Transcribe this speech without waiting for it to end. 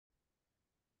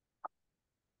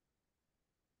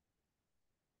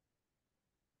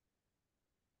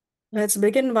Let's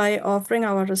begin by offering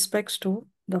our respects to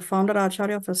the founder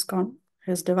Acharya of ISKCON,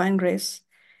 His Divine Grace,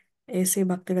 A.C.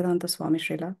 Bhaktivedanta Swami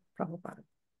Srila Prabhupada.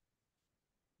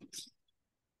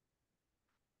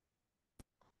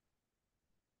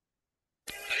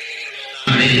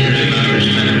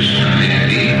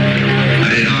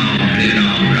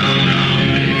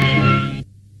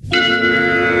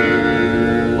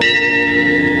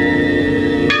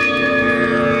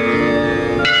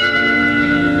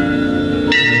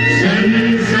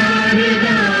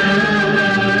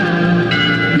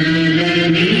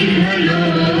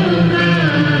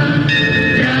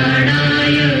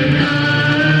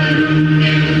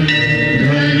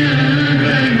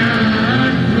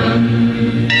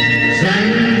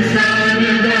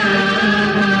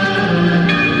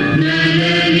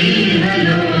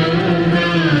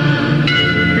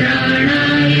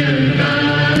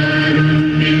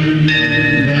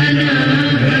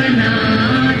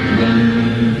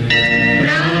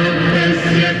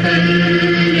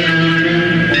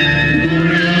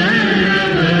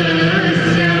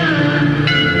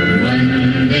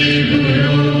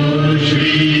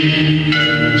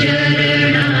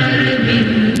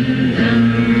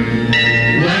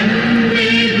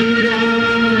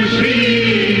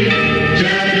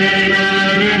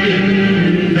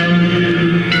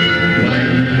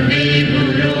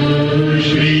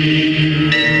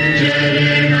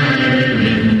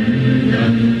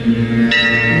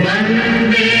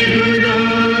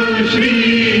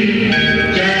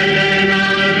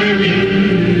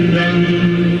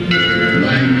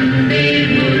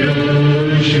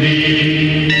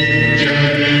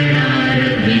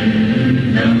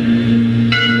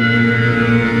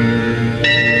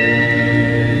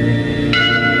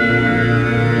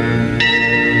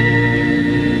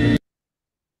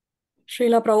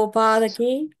 Srila Prabhupada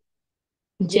ki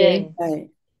Jai. jai.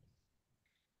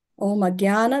 Om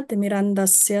Ajnana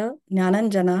Timirandasya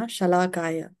Jnananjana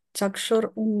Shalakaya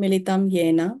Chakshur Unmilitam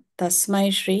Yena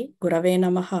Tasmai Shri Gurave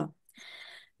Namaha.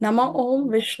 Nama Om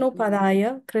Vishnu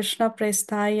Padaya Krishna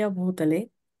Prestaya Bhutale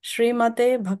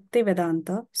Srimate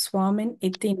Bhaktivedanta Swamin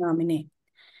Iti Namine.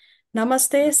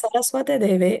 Namaste Saraswate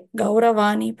Deve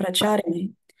Gauravani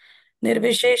Pracharine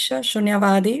Nirvishesha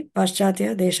Shunyavadi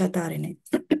Paschatya Deshatarine.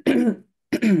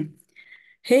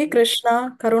 हे कृष्णा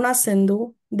करुणा सिंधु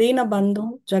दीन बंधु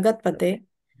जगतपते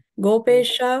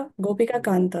गोपेश गोपिका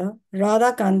कांत राधा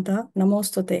कांत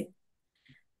नमोस्तुते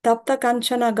तप्त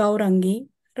कंचन गौरंगी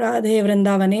राधे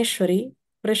वृंदावनेश्वरी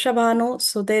वृषभानु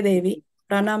सुते देवी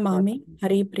प्रणमामि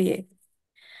हरिप्रिये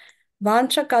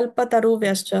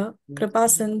वाञ्छकल्पतरुभ्यश्च कृपा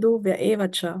सिन्धुभ्य एव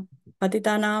च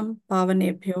पतितानां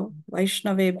पावनेभ्यो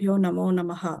वैष्णवेभ्यो नमो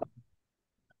नमः।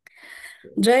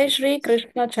 जय श्री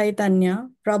कृष्ण चैतन्य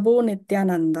प्रभु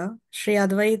नित्यानंद श्री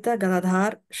अद्वैत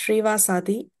गदाधर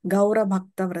श्रीवासादि गौर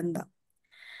भक्त वृंद।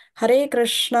 हरे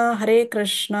Krishna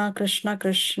Krishna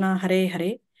Krishna Hare Hare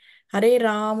Hare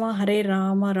Ram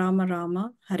Ram Ram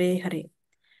Hare Hare.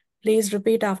 Please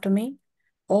repeat after me.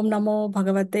 ओम नमो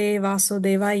भगवते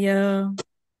वासुदेवाय।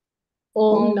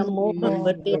 Om Namo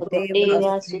Bhagavate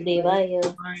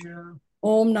Vasudevaya.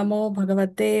 ओम नमो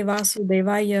भगवते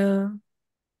वासुदेवाय।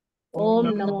 Om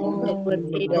Namo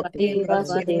Bhagavate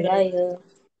Vasudevaya.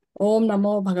 ओम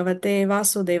नमो भगवते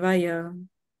वासुदेवाय।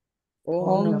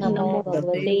 Om Namo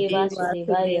Bhagavate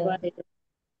Vasudevaya.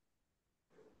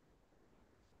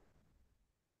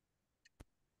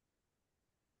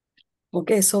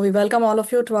 Okay, so we welcome all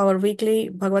of you to our weekly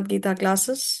Bhagavad Gita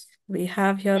classes. We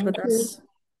have here with us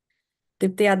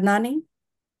Dipti Adnani.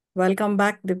 Welcome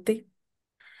back, Dipti.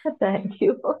 Thank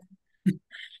you.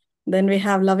 Then we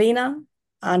have Lavina,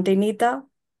 Auntie Neeta,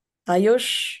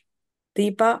 Ayush,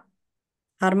 Deepa,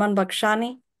 Harman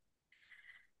Bakshani.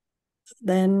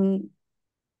 Then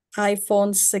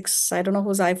iPhone 6. I don't know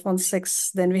who's iPhone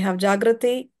 6. Then we have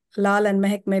Jagrati, Lal and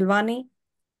Mehak Melwani,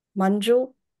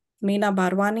 Manju, Meena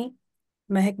Barwani,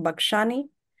 Mehak Bakshani.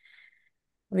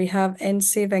 We have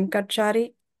NC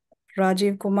Venkatchari,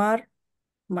 Rajiv Kumar.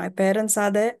 My parents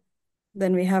are there.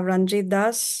 Then we have Ranjit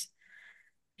Das,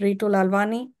 Ritu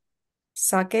Lalwani,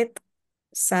 Saket,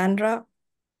 Sandra,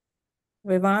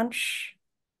 Vivansh,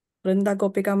 Vrinda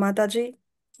Gopika Mataji.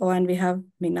 Oh, and we have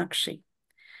Meenakshi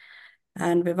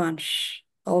and Vivansh.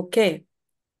 Okay.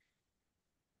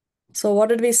 So what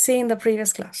did we see in the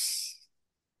previous class?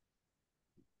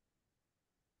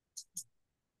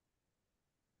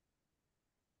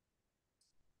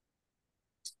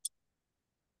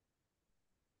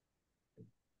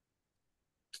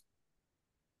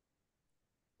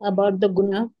 About the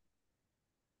Guna.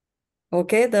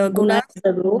 Okay, the Guna gunas. is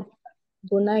a group.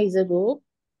 Guna is a group.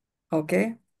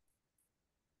 Okay.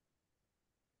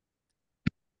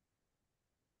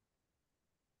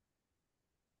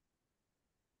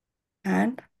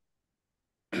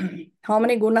 How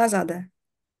many gunas are there?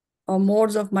 Or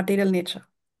modes of material nature?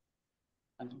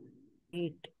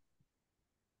 8.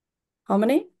 How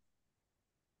many?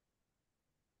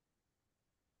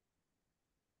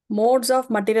 Modes of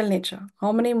material nature.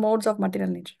 How many modes of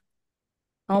material nature?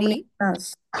 How many 3.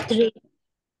 gunas? 3.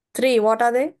 3. What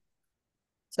are they?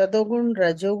 Sadogun,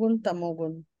 Rajogun,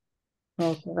 Tamogun.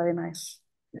 Okay, very nice.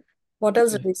 What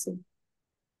else did we see?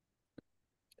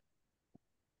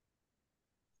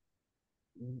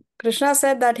 Krishna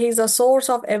said that he is a source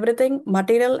of everything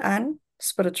material and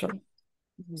spiritual.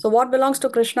 So what belongs to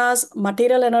Krishna's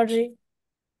material energy?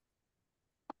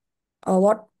 Or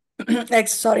what?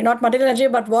 Sorry, not material energy,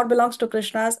 but what belongs to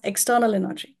Krishna's external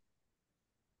energy?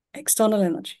 External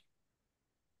energy.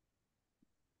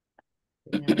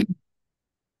 Yeah.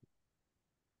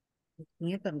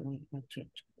 ये करना है,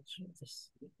 change.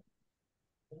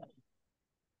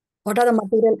 What are the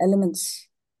material elements?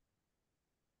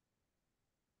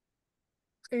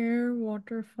 Air,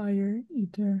 water, fire,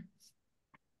 ether.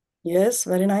 Yes,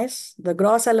 very nice. The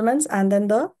gross elements and then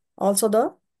the also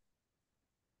the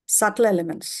subtle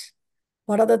elements.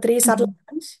 What are the 3 subtle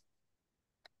elements?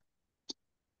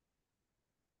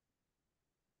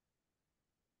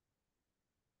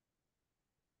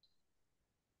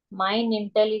 Mind,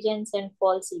 intelligence, and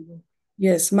false ego.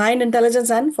 Yes, mind, intelligence,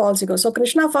 and false ego. So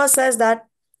Krishna first says that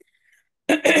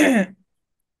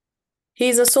he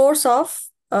is a source of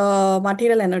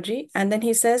material energy, and then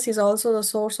he says he's also the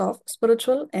source of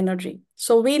spiritual energy.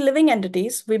 So we living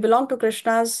entities, we belong to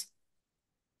Krishna's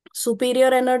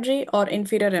superior energy or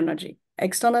inferior energy,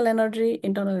 external energy,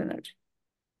 internal energy,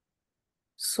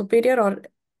 superior or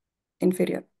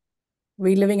inferior.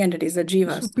 We living entities, the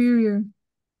jivas. Superior.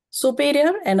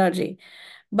 Superior energy.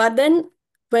 But then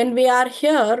when we are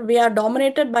here, we are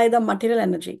dominated by the material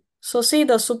energy. So see,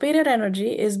 the superior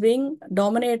energy is being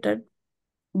dominated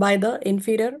by the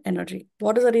inferior energy.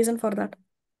 What is the reason for that?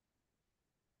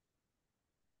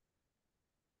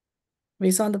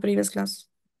 We saw in the previous class.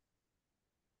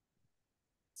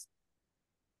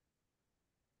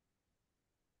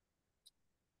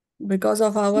 Because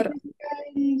of our...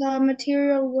 In the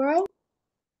material world,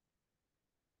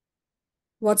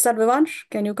 What's that, Vivansh?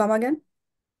 Can you come again?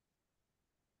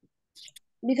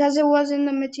 because it was in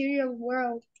the material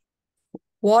world.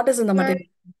 What is in the Where material?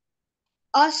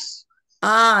 us,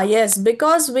 Ah, yes,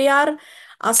 because we are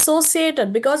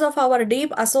associated, because of our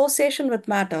deep association with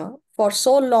matter for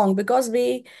so long, because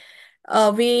we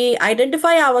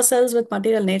identify ourselves with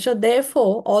material nature.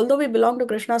 Therefore, although we belong to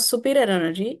Krishna's superior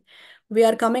energy, we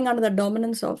are coming under the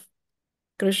dominance of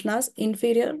Krishna's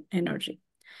inferior energy.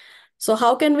 So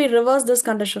how can we reverse this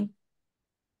condition?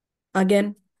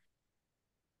 Again,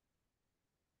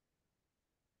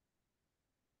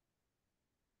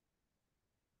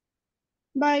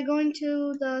 by going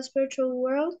to the spiritual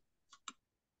world,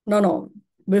 no.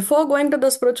 Before going to the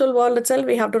spiritual world itself,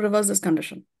 we have to reverse this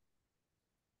condition.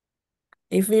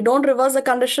 If we don't reverse the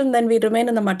condition, then we remain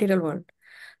in the material world.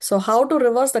 So how to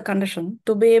reverse the condition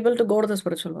to be able to go to the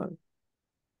spiritual world?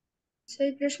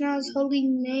 say Krishna's holy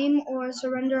name or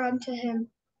surrender unto him.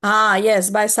 Ah, yes,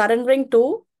 by surrendering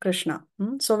to Krishna.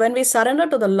 So when we surrender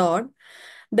to the Lord,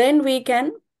 then we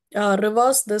can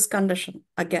reverse this condition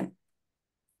again.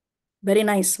 Very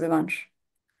nice, Vivansh.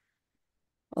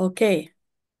 Okay.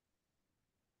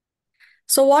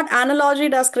 So what analogy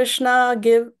does Krishna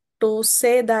give to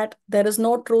say that there is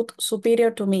no truth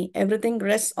superior to me? Everything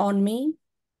rests on me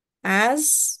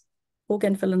as... Who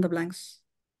can fill in the blanks?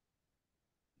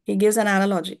 He gives an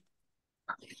analogy.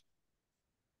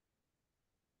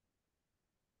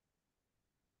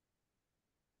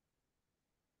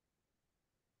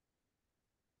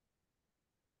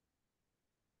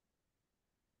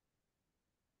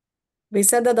 We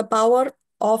said that the power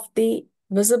of the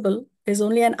visible is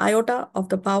only an iota of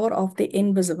the power of the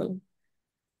invisible.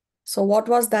 So what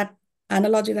was that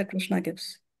analogy that Krishna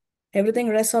gives? Everything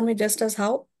rests on me just as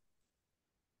how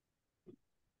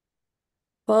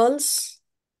pearls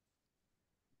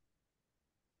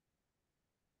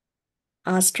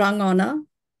are strung on a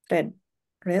thread.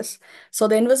 Yes. So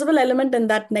the invisible element in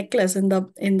that necklace, in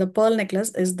the pearl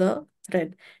necklace, is the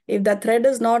thread. If the thread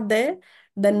is not there,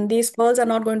 then these pearls are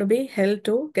not going to be held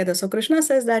together. So Krishna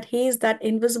says that he is that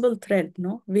invisible thread.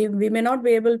 No, we may not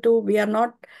be able to,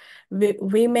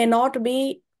 we may not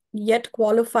be yet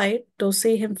qualified to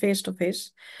see him face to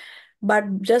face.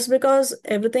 But just because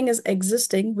everything is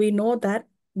existing, we know that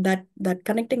that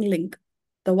connecting link,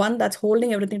 the one that's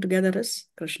holding everything together, is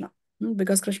Krishna.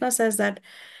 Because Krishna says that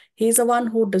he's the one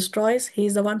who destroys,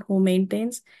 he's the one who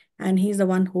maintains, and he's the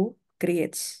one who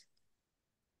creates.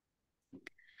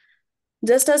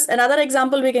 Just as another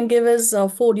example we can give is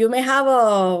food. You may have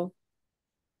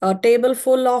a table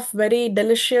full of very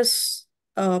delicious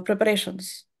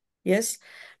preparations. Yes.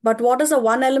 But what is the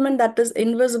one element that is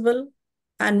invisible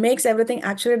and makes everything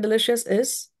actually delicious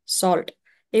is salt.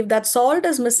 If that salt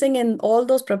is missing in all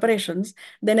those preparations,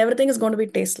 then everything is going to be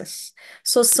tasteless.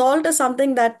 So salt is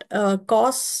something that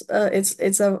costs.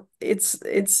 It's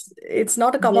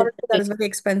not a commodity that is very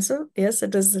expensive. Yes,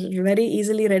 it is very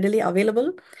easily readily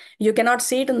available. You cannot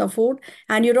see it in the food,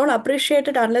 and you don't appreciate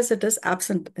it unless it is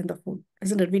absent in the food,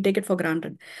 isn't it? We take it for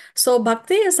granted. So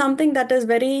bhakti is something that is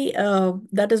very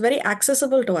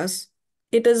accessible to us.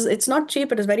 It's not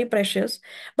cheap, it is very precious,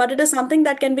 but it is something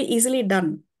that can be easily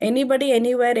done. Anybody,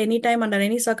 anywhere, anytime, under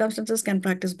any circumstances can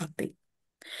practice bhakti.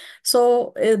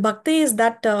 So bhakti is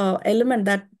that element,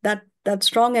 that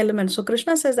strong element. So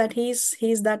Krishna says that he's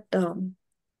that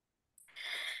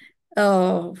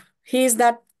uh, he's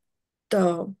that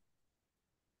uh,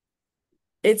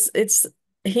 it's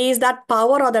he is that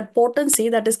power or that potency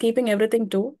that is keeping everything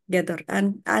together,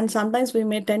 and sometimes we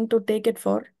may tend to take it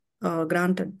for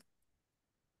granted.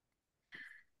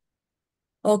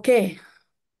 Okay.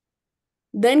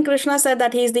 Then Krishna said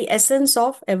that he is the essence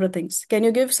of everything. Can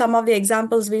you give some of the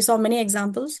examples? We saw many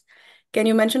examples. Can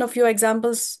you mention a few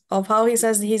examples of how he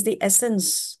says he's the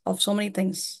essence of so many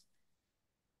things?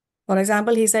 For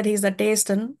example, he said he's the taste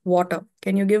in water.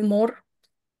 Can you give more?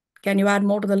 Can you add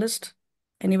more to the list?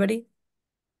 Anybody?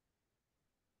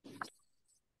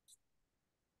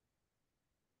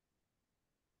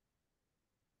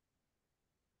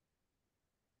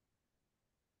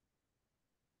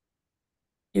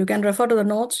 You can refer to the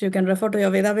notes. You can refer to your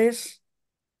Veda base.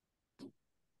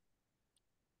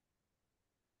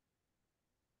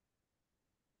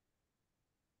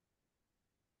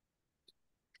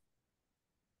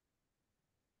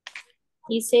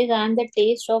 He says, I am the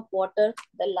taste of water,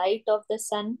 the light of the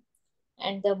sun,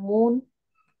 and the moon,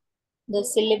 the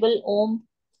syllable Om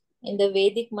in the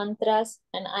Vedic mantras,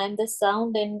 and I am the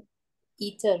sound and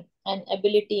ether and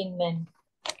ability in men.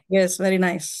 Yes, very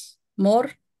nice.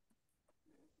 More?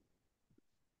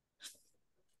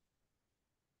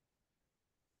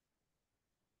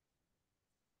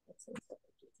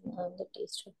 I am the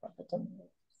taste of water, the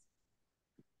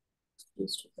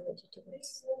juice to the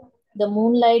vegetables. The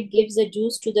moonlight gives the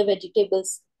juice to the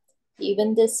vegetables.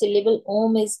 Even the syllable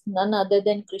Om is none other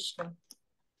than Krishna.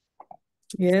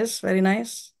 Yes, very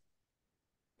nice.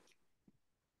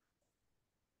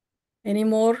 Any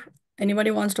more?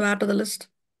 Anybody wants to add to the list?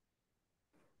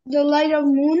 The light of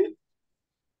moon.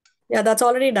 Yeah, that's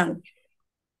already done.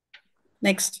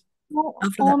 Next.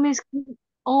 After that.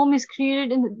 Om is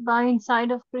created by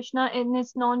inside of Krishna and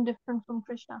it's non-different from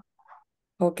Krishna.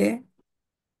 Okay.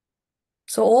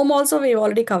 So Om also we've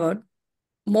already covered.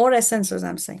 More essences,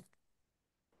 I'm saying.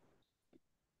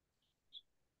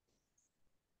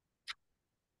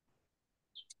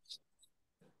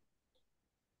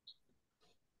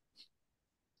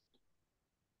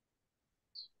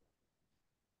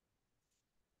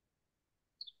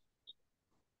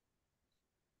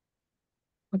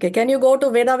 Okay, can you go to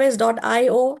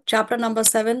vedaves.io, chapter number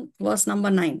 7, verse number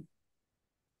 9?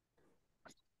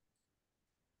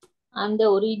 I am the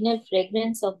original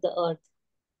fragrance of the earth.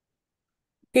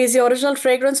 He is the original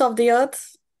fragrance of the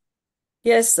earth.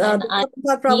 Yes, And I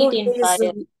Prabhu, heat in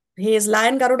fire. he is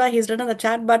Lion Garuda, he's written in the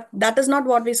chat, but that is not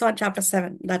what we saw in chapter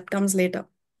 7. That comes later.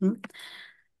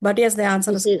 But yes, the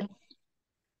answer is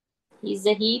He's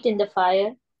the heat in the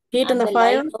fire. heat in I'm the the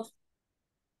fire.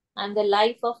 I'm the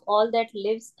life of all that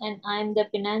lives, and I am the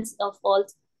penance of all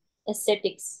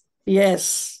ascetics.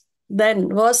 Yes. Then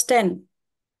verse 10.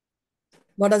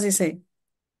 What does he say?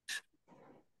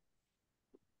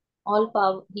 All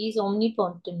power. He is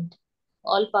omnipotent,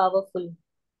 all powerful,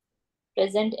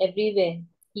 present everywhere.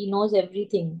 He knows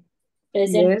everything,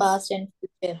 present, Yes. past, and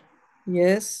future.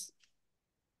 Yes.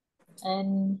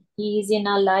 And He is in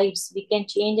our lives. We can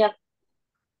change our.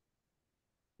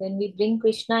 When we bring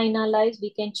Krishna in our lives, we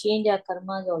can change our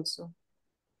karmas also.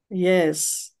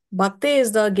 Yes. Bhakti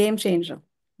is the game changer.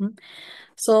 Hmm.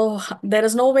 So there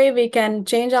is no way we can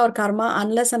change our karma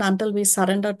unless and until we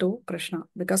surrender to Krishna,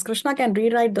 because Krishna can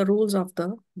rewrite the rules of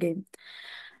the game.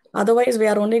 Otherwise, we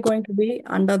are only going to be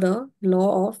under the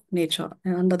law of nature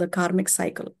and under the karmic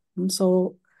cycle.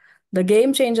 So the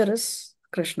game changer is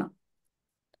Krishna.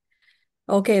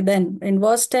 Okay, then in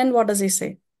verse 10, what does he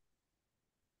say?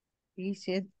 He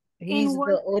said In he's what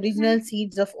the original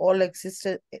seeds of all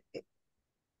existence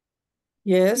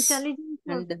Yes. and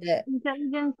the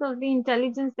intelligence of the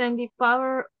intelligence and the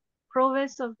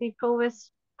prowess of the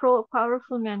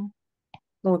powerful men.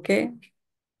 Okay.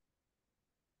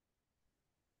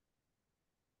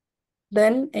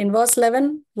 Then in verse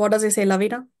 11, what does he say,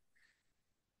 Lavina?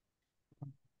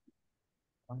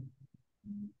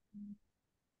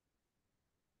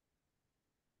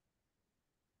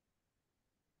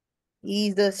 He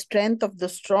is the strength of the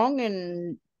strong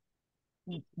and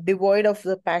devoid of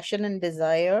the passion and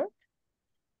desire.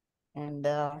 And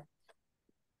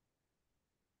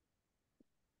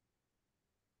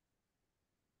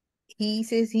he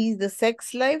says he's the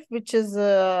sex life, which is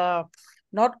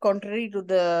not contrary to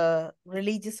the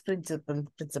religious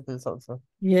principles also.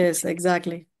 Yes,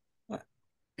 exactly.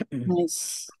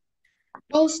 Nice.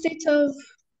 All states of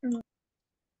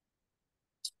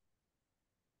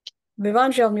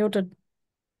Vivansh, you're muted.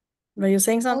 Were you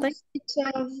saying all something? states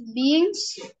of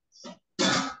beings.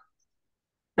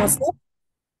 What's that?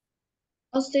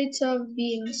 All states of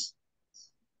beings.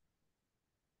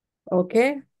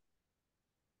 Okay.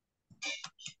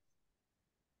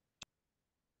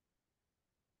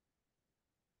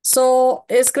 So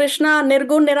is Krishna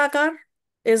Nirgun Nirakar?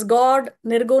 Is God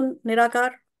Nirgun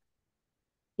Nirakar?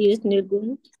 He is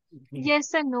Nirgun.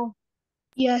 Yes and no.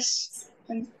 Yes.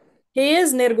 And He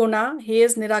is Nirguna, he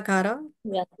is Nirakara.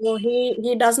 Yeah. So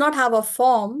he does not have a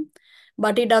form,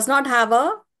 but he does not have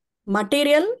a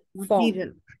material form.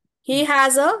 Material. He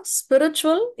has a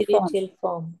spiritual form. Spiritual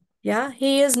form. Yeah,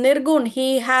 he is Nirgun.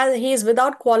 He is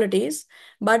without qualities,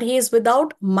 but he is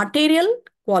without material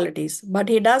qualities. But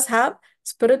he does have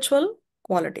spiritual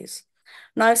qualities.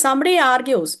 Now, if somebody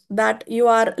argues that you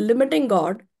are limiting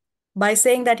God by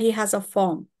saying that he has a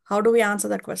form, how do we answer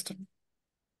that question?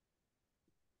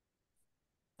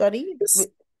 Sorry, Yes.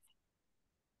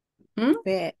 Hmm?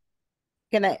 where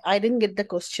can I didn't get the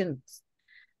question.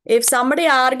 If somebody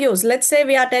argues, let's say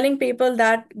we are telling people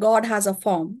that God has a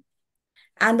form,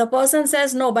 and the person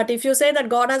says no, but if you say that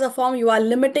God has a form, you are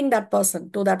limiting that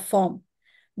person to that form.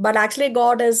 But actually,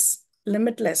 God is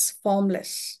limitless,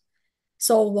 formless.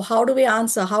 So, how do we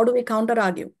answer? How do we counter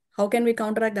argue? How can we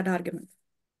counteract that argument?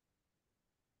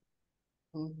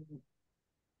 Mhm.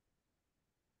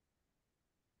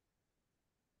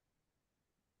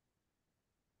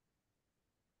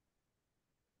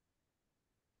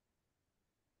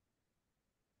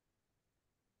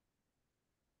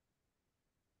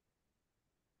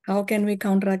 How can we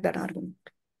counteract that argument?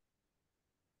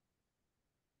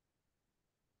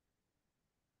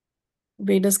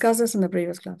 We discussed this in the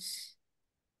previous class.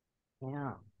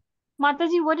 Yeah.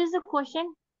 Mataji, what is the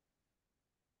question?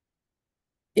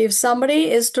 If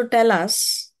somebody is to tell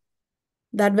us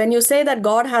that when you say that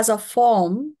God has a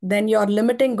form, then you're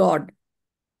limiting God.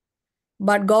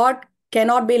 But God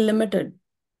cannot be limited.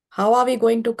 How are we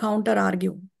going to counter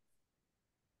argue?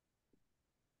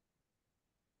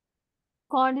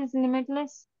 God is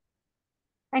limitless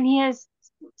and he has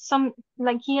some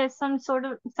sort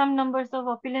of some numbers of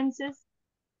opulences.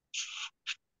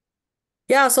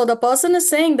 Yeah, so the person is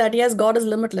saying that yes, God is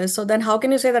limitless. So then how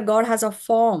can you say that God has a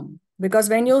form? Because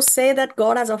when you say that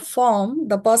God has a form,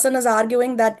 the person is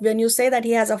arguing that when you say that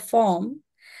he has a form,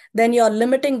 then you're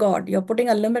limiting God. You're putting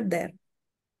a limit there.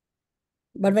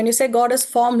 But when you say God is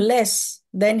formless,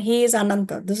 then he is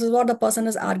Ananta. This is what the person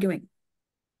is arguing.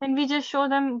 And we just show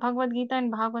them Bhagavad Gita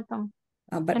and Bhagavatam.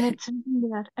 But And it's written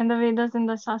there, and the Vedas and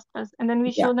the Shastras. And then we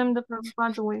yeah. show them the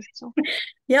Prabhupada's ways. So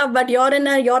Yeah, but you're in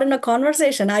a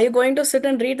conversation. Are you going to sit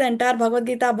and read the entire Bhagavad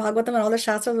Gita, Bhagavatam, and all the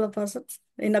Shastras of the person?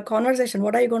 In a conversation,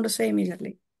 what are you going to say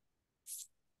immediately?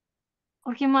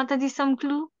 okay, Mataji, some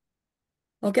clue?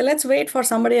 Okay, let's wait for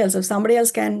somebody else. If somebody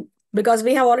else can, because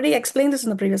we have already explained this in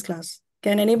the previous class.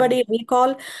 Can anybody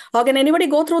recall, or can anybody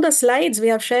go through the slides? We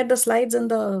have shared the slides in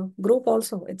the group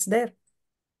also. It's there.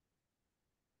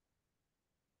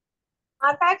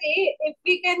 Mataji, if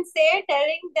we can say,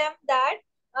 telling them that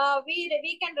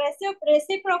we can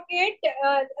reciprocate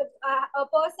a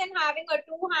person having a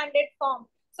two-handed form.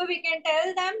 So we can tell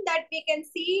them that we can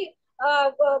see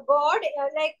God,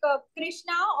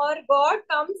 Krishna or God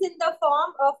comes in the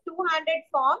form of two-handed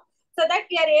form, so that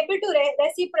we are able to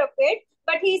reciprocate.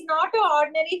 But he's not an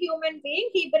ordinary human being.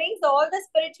 He brings all the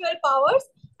spiritual powers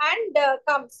and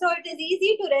comes. So it is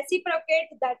easy to reciprocate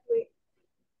that way.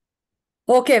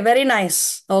 Okay, very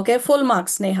nice. Okay, full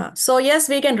marks, Neha. So yes,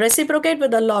 we can reciprocate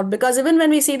with the Lord because even when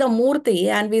we see the Murti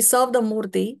and we serve the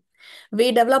Murti,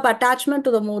 we develop attachment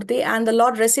to the Murti and the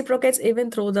Lord reciprocates even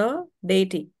through the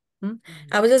deity.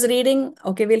 I was just reading,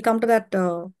 okay, we'll come to that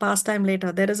pastime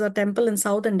later. There is a temple in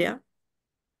South India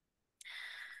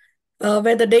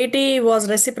where the deity was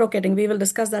reciprocating. We will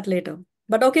discuss that later.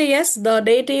 But okay, yes, the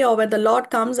deity or when the Lord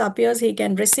comes, appears, he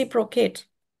can reciprocate.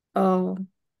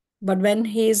 But when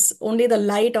he's only the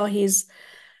light or he's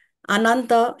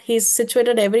Ananta, he's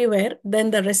situated everywhere,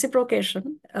 then the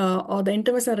reciprocation or the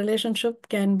intimacy relationship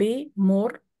can be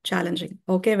more challenging.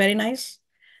 Okay, very nice.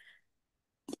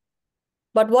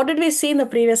 But what did we see in the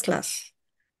previous class?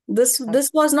 This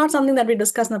was not something that we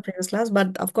discussed in the previous class,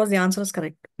 but of course the answer is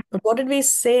correct. But what did we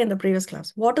say in the previous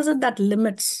class? What is it that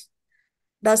limits?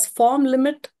 Does form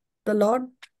limit the Lord?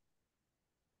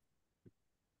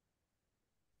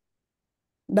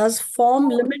 Does form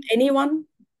limit anyone?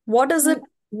 What is it?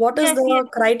 What is Yes, yes. the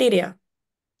criteria?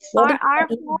 What is it that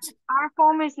limits? Our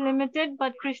form is limited,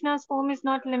 but Krishna's form is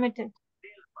not limited.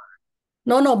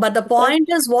 No, but the Because point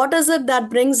is, what is it that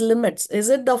brings limits? Is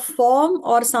it the form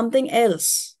or something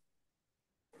else?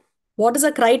 What is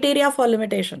the criteria for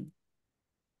limitation?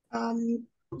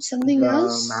 Something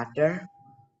else? Matter.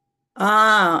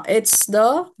 It's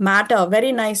the matter.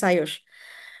 Very nice, Ayush.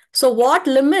 So what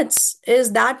limits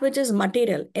is that which is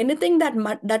material. Anything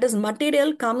that is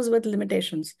material comes with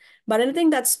limitations, but anything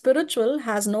that's spiritual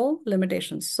has no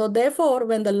limitations. So therefore,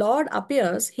 when the Lord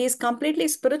appears, he is completely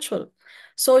spiritual.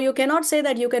 So you cannot say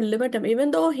that you can limit him,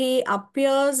 even though he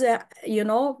appears,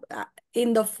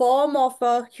 in the form of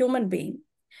a human being,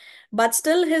 but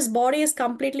still his body is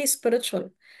completely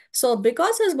spiritual. So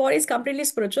because his body is completely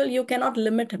spiritual, you cannot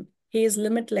limit him. He is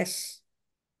limitless.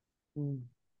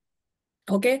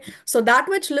 Okay, so that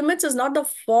which limits is not the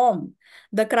form.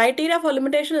 The criteria for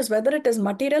limitation is whether it is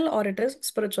material or it is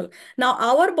spiritual. Now,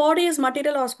 our body is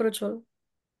material or spiritual?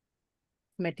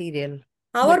 Material.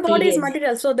 Our body is material.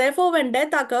 material. So therefore, when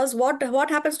death occurs, what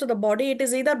happens to the body? It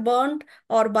is either burnt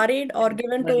or buried or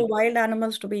given to wild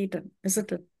animals to be eaten,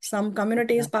 isn't it? Some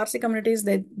communities, Parsi communities,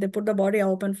 they put the body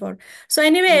open for. So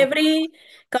anyway, every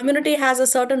community has a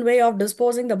certain way of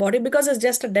disposing the body because it's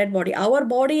just a dead body. Our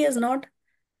body is not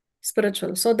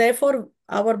spiritual. So therefore,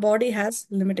 our body has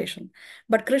limitation.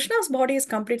 But Krishna's body is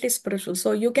completely spiritual.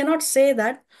 So you cannot say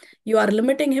that you are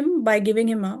limiting him by giving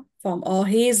him a form, or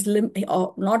he is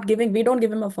or not giving. We don't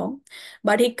give him a form,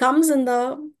 but he comes in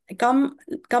the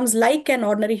comes like an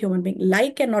ordinary human being.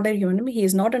 Like an ordinary human being, he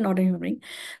is not an ordinary human being.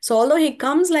 So although he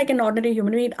comes like an ordinary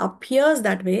human being, it appears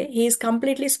that way. He is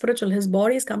completely spiritual. His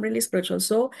body is completely spiritual.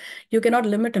 So you cannot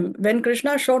limit him. When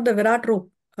Krishna showed the Virat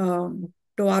Roop,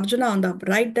 to Arjuna on the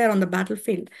right there on the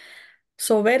battlefield.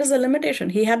 So where is the limitation?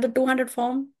 He had the 200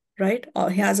 form, right? Or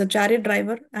he has a chariot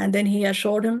driver, and then he has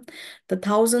showed him the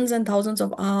thousands and thousands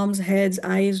of arms, heads,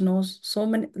 eyes, nose, so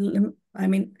many. I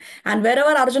mean, and wherever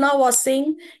Arjuna was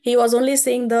seeing, he was only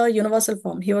seeing the universal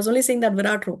form. He was only seeing that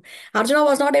Virat Roop. Arjuna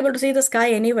was not able to see the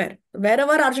sky anywhere.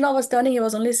 Wherever Arjuna was turning, he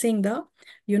was only seeing the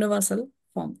universal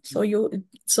form.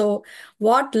 So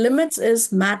what limits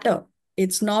is matter.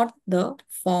 It's not the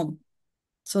form.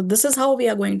 So this is how we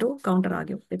are going to counter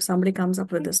argue if somebody comes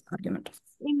up with this argument.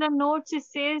 In the notes, it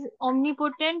says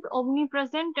omnipotent,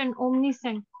 omnipresent, and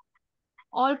omniscient.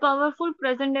 All powerful,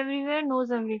 present everywhere,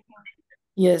 knows everything.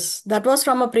 Yes, that was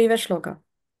from a previous shloka.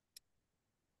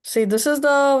 See, this is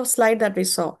the slide that we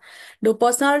saw. Do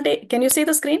personality, can you see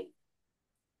the screen?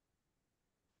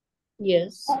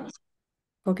 Yes.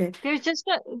 Okay. There's just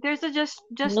No,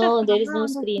 a there is flower no on the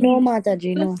screen. No,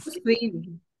 Mataji, no.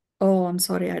 Screen. Oh, I'm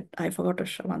sorry. I forgot to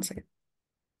show one second.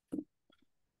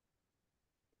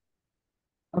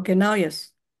 Okay, now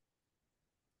yes.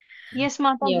 Yes,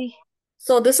 Mataji.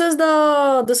 So this is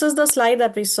the slide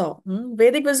that we saw.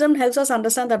 Vedic wisdom helps us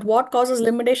understand that what causes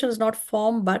limitation is not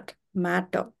form but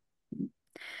matter.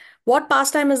 What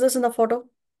pastime is this in the photo?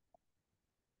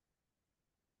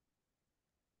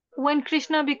 When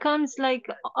Krishna becomes like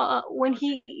when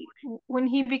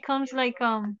he becomes like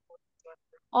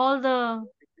all the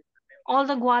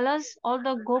gwalas, all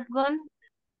the gopgan,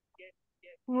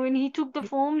 when he took the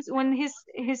forms, when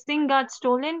his thing got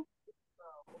stolen,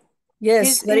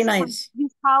 Yes, very nice.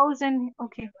 his cows and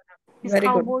his Very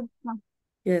good. cowboard.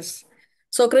 Yes.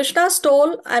 So Krishna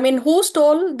stole, I mean, who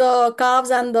stole the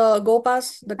calves and the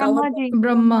gopas, the cow herds? Brahmaji.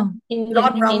 Brahma.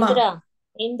 Lord Brahma.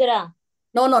 Indra.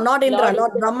 No, not Indra. Lord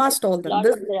Lord Indra. Brahma stole them. Lord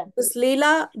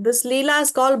Indra. This Leela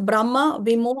is called Brahma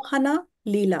Vimohana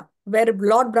Leela, where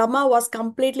Lord Brahma was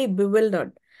completely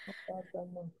bewildered.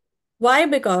 Why?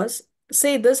 Because,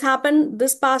 see, this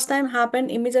pastime happened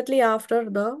immediately after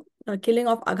the killing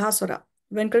of Aghasura.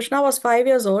 When Krishna was 5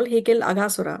 years old, he killed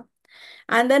Aghasura.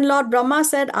 And then Lord Brahma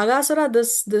said, Aghasura,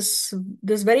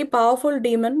 this very powerful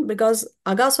demon, because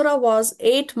Aghasura was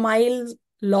 8 miles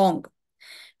long.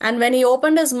 And when he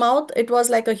opened his mouth, it was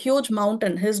like a huge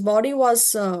mountain. His body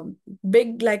was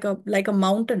big, like a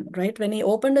mountain, right? When he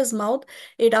opened his mouth,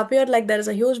 it appeared like there is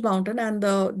a huge mountain. And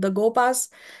the Gopas,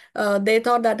 they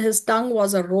thought that his tongue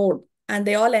was a road, and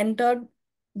they all entered.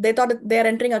 They thought that they are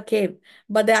entering a cave,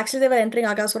 but they were entering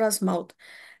Aghasura's mouth.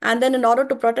 And then, in order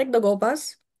to protect the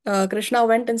Gopas, Krishna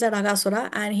went inside Aghasura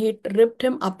and he ripped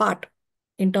him apart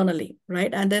internally,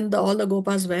 right? And then all the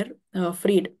Gopas were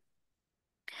freed.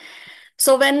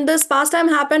 So when this pastime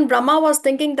happened, Brahma was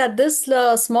thinking that this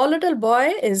small little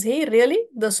boy, is he really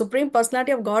the supreme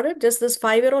personality of Godhead? Just this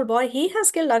 5-year-old boy, he has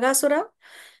killed Aghasura.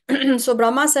 So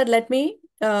Brahma said, let me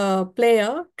play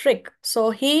a trick.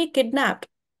 So he kidnapped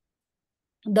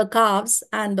the calves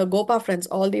and the Gopa friends,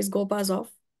 all these Gopas of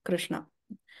Krishna.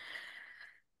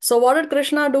 So what did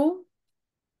Krishna do?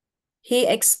 He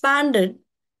expanded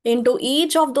into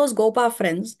each of those Gopa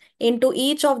friends, into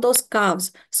each of those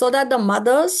calves, so that the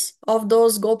mothers of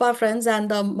those Gopa friends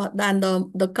and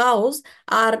the cows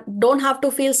don't have to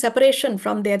feel separation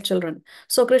from their children.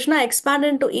 So Krishna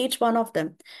expanded into each one of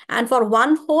them. And for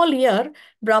one whole year,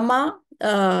 Brahma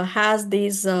has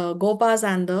these Gopas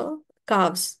and the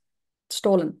calves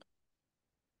stolen.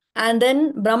 And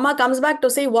then Brahma comes back to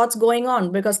see what's going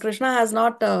on, because Krishna has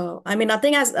not,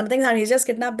 nothing has, he's just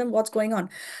kidnapped them. What's going on?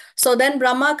 So then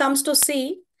Brahma comes to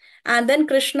see, and then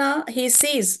Krishna, he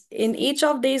sees in each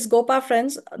of these Gopa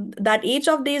friends that each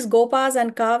of these Gopas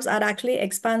and calves are actually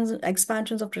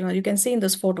expansions of Krishna. You can see in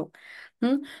this photo.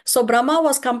 So Brahma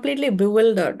was completely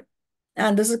bewildered.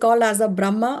 And this is called as the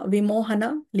Brahma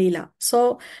Vimohana Leela.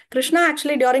 So Krishna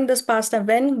actually during this pastime,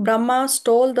 when Brahma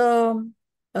stole the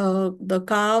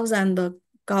calves and the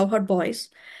cowherd boys,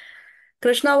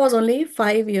 Krishna was only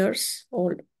 5 years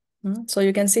old. So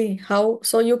you can see how,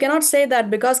 so you cannot say that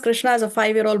because Krishna is a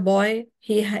 5-year-old boy,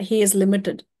 he is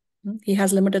limited. He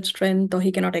has limited strength or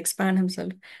he cannot expand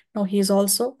himself. No, he is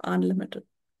also unlimited.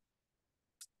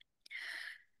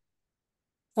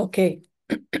 Okay.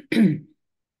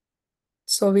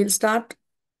 So we'll start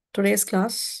today's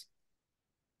class.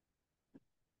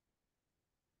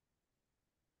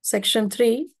 Section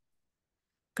 3.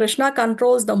 Krishna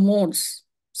controls the modes.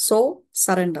 So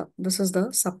surrender. This is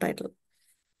the subtitle.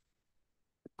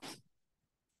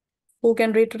 Who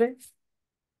can read today?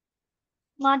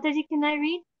 Mataji, can I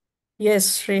read?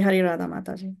 Yes, Sri Hari Radha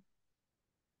Mataji.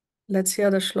 Let's hear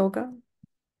the shloka.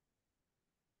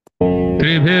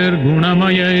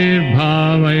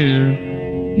 त्रिभिर्गुणमयैर्भावैर्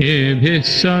येभिः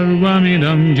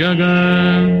सर्वमिदं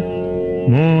जगत्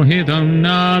मोहितं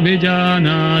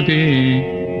नाभिजानाति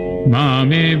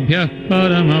मामेभ्यः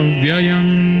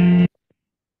परमव्ययम्.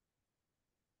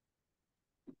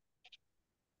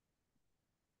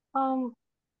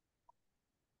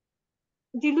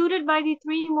 Deluded by the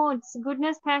three modes,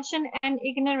 goodness, passion, and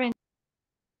ignorance.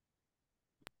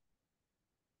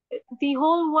 The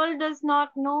whole world does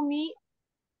not know me,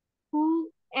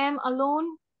 who am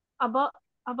alone above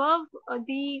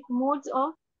the modes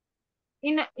of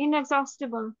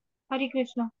inexhaustible. Hare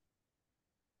Krishna.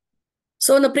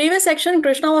 So in the previous section,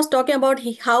 Krishna was talking about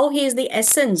how he is the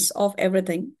essence of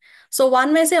everything. So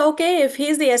one may say, okay, if he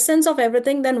is the essence of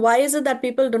everything, then why is it that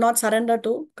people do not surrender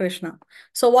to Krishna?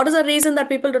 So what is the reason that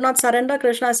people do not surrender?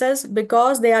 Krishna says,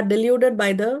 because they are deluded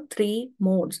by the three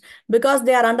modes. Because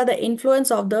they are under the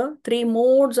influence of the three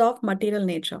modes of material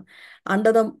nature.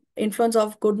 Under the influence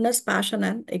of goodness, passion,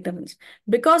 and ignorance.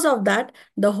 Because of that,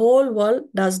 the whole world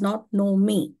does not know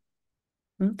me.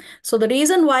 So the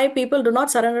reason why people do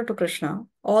not surrender to Krishna,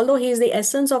 although he is the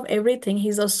essence of everything, he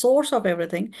is the source of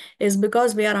everything, is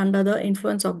because we are under the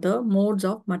influence of the modes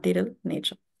of material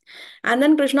nature. And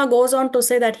then Krishna goes on to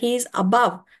say that he is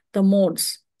above the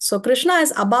modes. So Krishna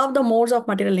is above the modes of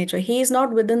material nature. He is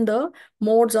not within the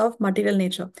modes of material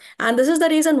nature. And this is the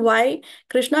reason why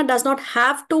Krishna does not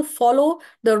have to follow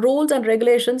the rules and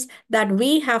regulations that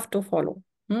we have to follow.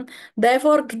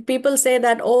 Therefore, people say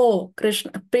that, oh,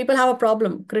 Krishna, people have a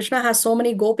problem. Krishna has so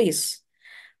many gopis.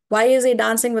 Why is he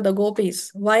dancing with the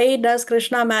gopis? Why does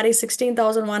Krishna marry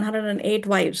 16,108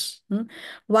 wives?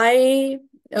 Why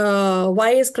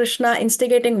is Krishna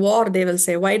instigating war? They will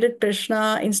say. Why did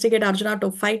Krishna instigate Arjuna to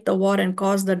fight the war and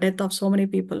cause the death of so many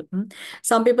people?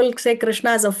 Some people say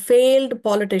Krishna is a failed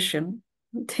politician.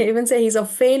 They even say he's a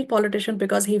failed politician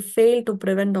because he failed to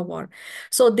prevent the war.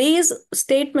 So these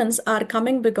statements are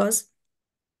coming because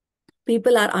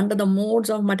people are under the modes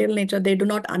of material nature. They do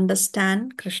not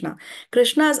understand Krishna.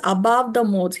 Krishna is above the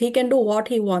modes. He can do what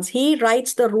he wants. He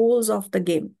writes the rules of the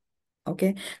game.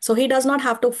 Okay. So he does not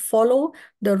have to follow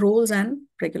the rules and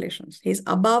regulations. He's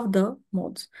above the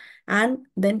modes. And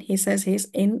then he says he's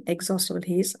inexhaustible.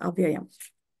 He's avyayam.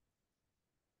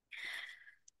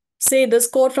 See, this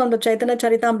quote from the Chaitanya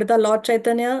Charitamrita, Lord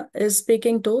Chaitanya is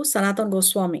speaking to Sanatana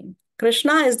Goswami.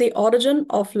 Krishna is the origin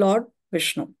of Lord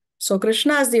Vishnu. So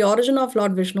Krishna is the origin of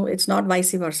Lord Vishnu. It's not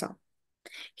vice versa.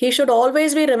 He should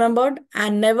always be remembered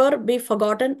and never be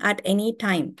forgotten at any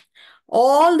time.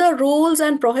 All the rules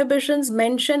and prohibitions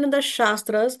mentioned in the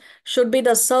Shastras should be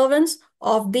the servants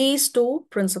of these two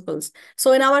principles.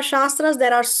 So in our Shastras,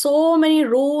 there are so many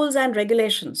rules and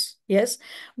regulations. Yes,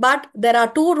 but there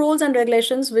are two rules and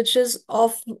regulations, which is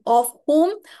of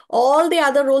whom all the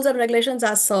other rules and regulations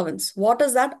are servants. What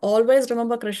is that? Always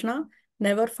remember Krishna.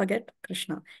 Never forget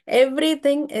Krishna.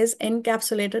 Everything is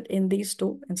encapsulated in these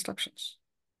two instructions.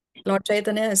 Lord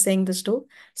Chaitanya is saying this to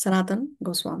Sanatan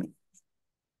Goswami.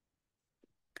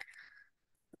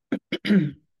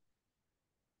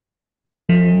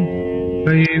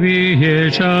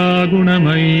 दैवीह्येषा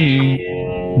गुणमयी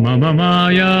मम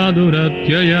माया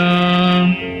दुरत्यया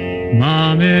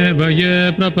मामेव ये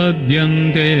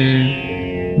प्रपद्यन्ते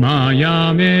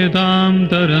मायामेतां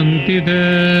तरन्ति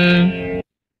ते.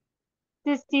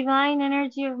 This divine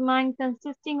energy of mind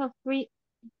consisting of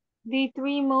the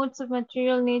three modes of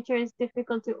material nature is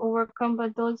difficult to overcome,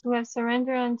 but those who have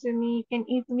surrendered unto me can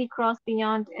easily cross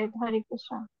beyond it. Hare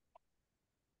Krishna.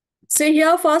 See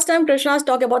here, first time Krishna's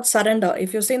talk about surrender.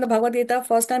 If you see in the Bhagavad Gita,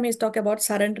 first time he's talk about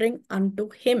surrendering unto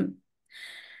him.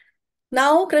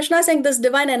 Now, Krishna is saying this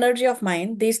divine energy of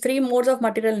mind, these three modes of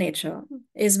material nature,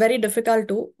 is very difficult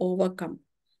to overcome.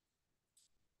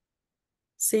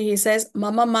 See, he says,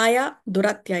 Mama Maya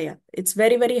Duratyaya. It's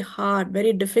very, very hard,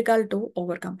 very difficult to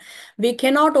overcome. We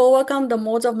cannot overcome the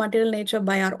modes of material nature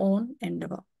by our own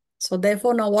endeavor. So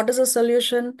therefore, now what is the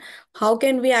solution? How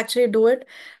can we actually do it?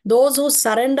 Those who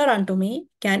surrender unto me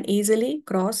can easily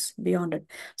cross beyond it.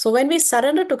 So when we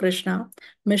surrender to Krishna,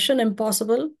 mission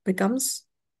impossible becomes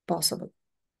possible.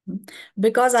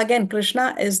 Because again,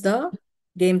 Krishna is the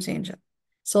game changer.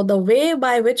 So the way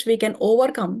by which we can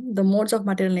overcome the modes of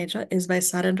material nature is by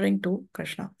surrendering to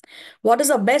Krishna. What is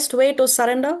the best way to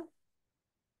surrender?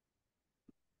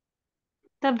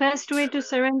 The best way to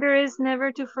surrender is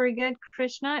never to forget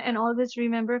Krishna and always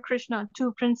remember Krishna,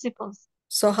 two principles.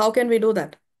 So how can we do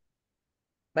that?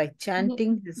 By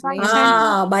chanting his By name.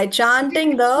 chanting. By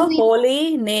chanting the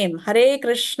holy name. Hare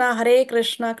Krishna,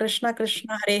 Krishna,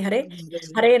 Krishna, Hare Hare.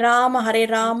 Hare Rama,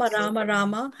 Rama,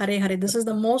 Rama, Hare Hare. This is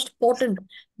the most potent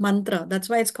mantra. That's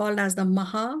why it's called as the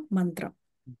Maha Mantra.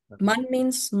 Man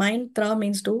means mind, tra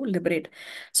means to liberate.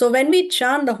 So when we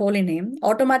chant the holy name,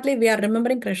 automatically we are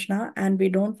remembering Krishna and we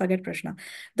don't forget Krishna.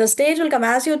 The stage will come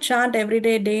as you chant every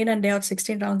day, day in and day out,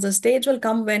 16 rounds. The stage will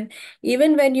come when,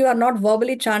 even when you are not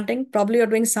verbally chanting, probably you're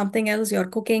doing something else, you're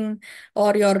cooking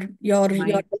or you're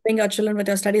helping your children with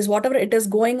your studies, whatever it is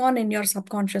going on in your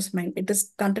subconscious mind, it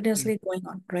is continuously going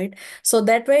on, right? So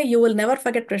that way you will never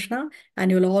forget Krishna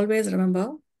and you will always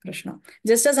remember Krishna.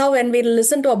 Just as how when we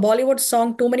listen to a Bollywood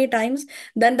song too many times,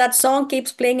 then that song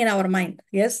keeps playing in our mind.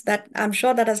 Yes, that I'm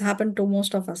sure that has happened to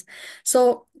most of us.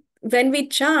 So when we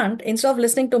chant, instead of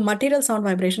listening to material sound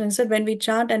vibration, instead when we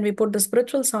chant and we put the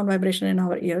spiritual sound vibration in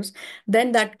our ears,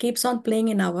 then that keeps on playing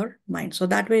in our mind. So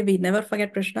that way we never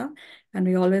forget Krishna and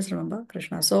we always remember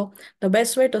Krishna. So the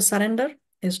best way to surrender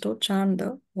is to chant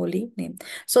the holy name.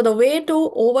 So the way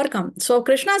to overcome, so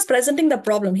Krishna is presenting the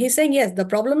problem. He's saying, yes, the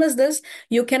problem is this,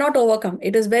 you cannot overcome.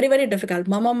 It is very, very difficult.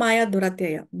 Mama Maya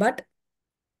Duratyaya. But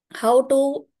how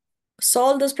to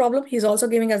solve this problem? He's also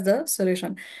giving us the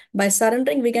solution. By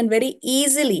surrendering, we can very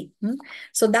easily.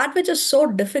 So that which is so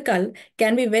difficult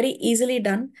can be very easily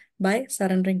done by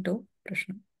surrendering to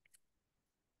Krishna.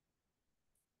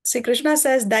 See, Krishna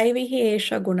says, Daivihi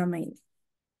Esha Gunamai.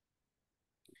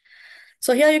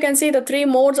 So here you can see the three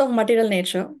modes of material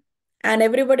nature, and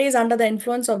everybody is under the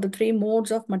influence of the three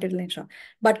modes of material nature.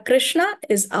 But Krishna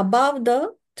is above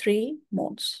the three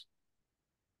modes.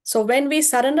 So when we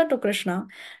surrender to Krishna,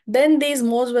 then these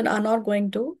modes are not going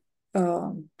to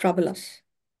trouble us.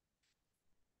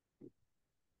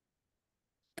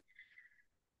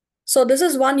 So this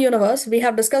is one universe. We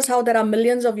have discussed how there are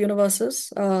millions of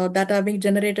universes that are being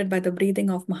generated by the breathing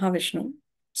of Mahavishnu.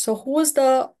 So who is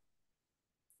the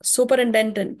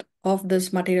superintendent of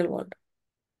this material world?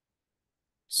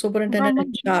 Superintendent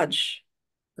in charge.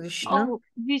 Krishna. Oh,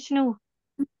 Vishnu.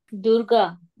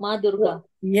 Durga, Ma Durga.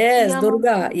 Yes, Yeah, Durga.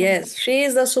 Durga. Yes, she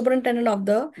is the superintendent of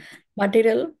the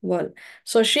material world.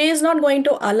 So she is not going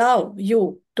to allow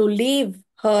you to leave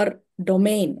her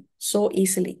domain so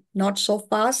easily, not so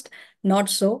fast, not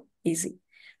so easy.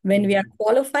 When we are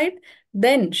qualified,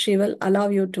 then she will allow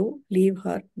you to leave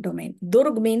her domain.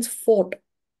 Durg means fort.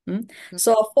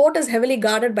 So a fort is heavily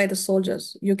guarded by the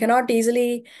soldiers. You cannot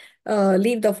easily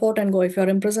leave the fort and go. If you're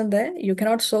imprisoned there, you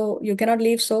cannot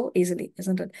leave so easily,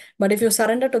 isn't it? But if you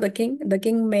surrender to the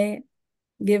king may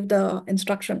give the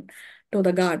instruction to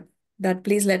the guard that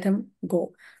please let him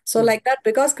go. So like that,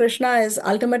 because Krishna is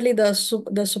ultimately the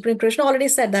supreme. Krishna already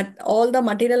said that all the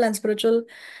material and spiritual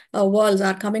worlds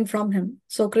are coming from him.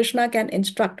 So Krishna can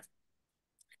instruct,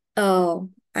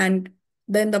 and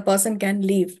then the person can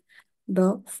leave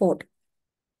the fort.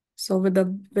 So with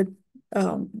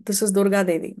this is Durga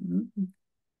Devi.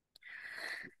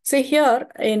 See here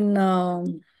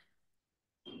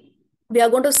we are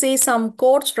going to see some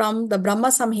quotes from the Brahma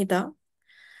Samhita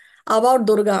about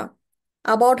Durga,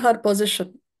 about her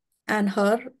position and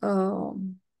her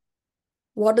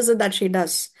what is it that she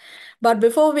does. But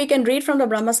before we can read from the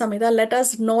Brahma Samhita, let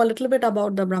us know a little bit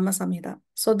about the Brahma Samhita.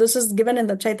 So this is given in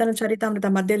the Chaitanya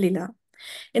Charitamrita Madhya Leela.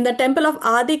 In the temple of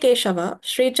Adi Keshava,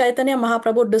 Sri Chaitanya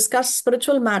Mahaprabhu discussed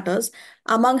spiritual matters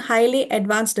among highly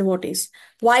advanced devotees.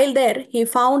 While there, he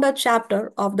found a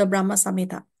chapter of the Brahma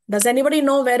Samhita. Does anybody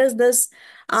know where is this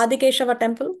Adi Keshava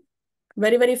temple?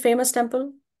 Very, very famous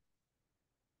temple.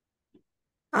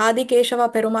 Adi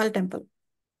Keshava Perumal temple.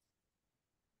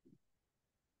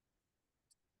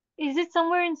 Is it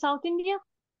somewhere in South India?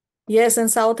 Yes, in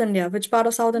South India. Which part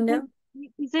of South India?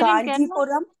 Is it in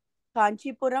Kerala?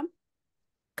 Kanchipuram.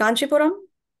 Kanchipuram?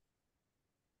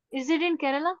 Is it in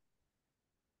Kerala?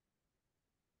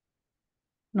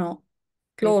 No.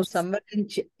 It's Close. somewhere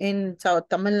in South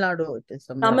Tamil Nadu. It is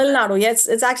somewhere. Tamil Nadu. Yes,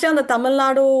 it's actually on the Tamil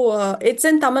Nadu. It's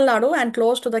in Tamil Nadu and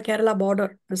close to the Kerala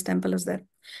border. This temple is there.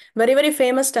 Very, very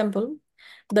famous temple.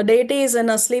 The deity is in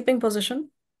a sleeping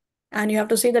position and you have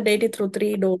to see the deity through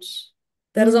 3 doors.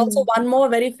 There is also one more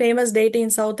very famous deity in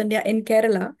South India, in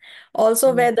Kerala,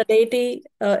 also where the deity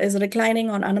is reclining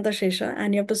on another Shesha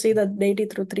and you have to see the deity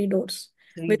through 3 doors.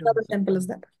 Which other temple is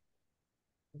that?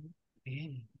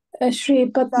 Sri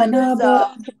That is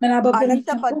Padmanabha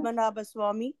Ananta temple. Padmanabha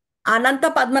Swami.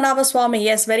 Ananta Padmanabha Swami.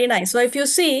 Yes, very nice. So if you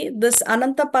see this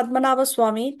Ananta Padmanabha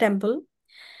Swami temple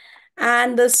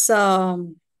and this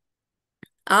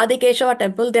Adi Keshava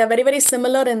temple, they are very, very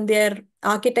similar in their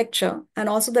architecture and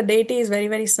also the deity is very,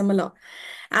 very similar.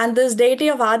 And this deity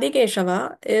of Adi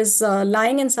Keshava is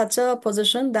lying in such a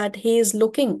position that he is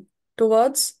looking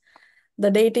towards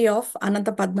the deity of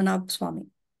Ananta Padmanabha Swami.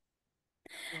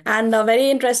 And a very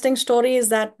interesting story is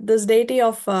that this deity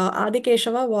of Adi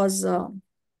Keshava was,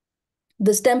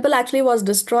 this temple actually was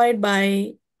destroyed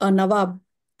by a Nawab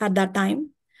at that time.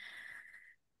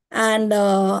 And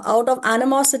out of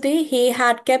animosity, he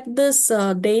had kept this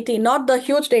deity, not the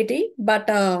huge deity, but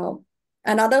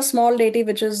another small deity,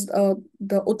 which is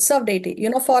the Utsav deity. You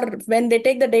know, for when they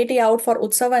take the deity out for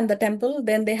Utsav in the temple,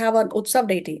 then they have an Utsav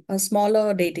deity, a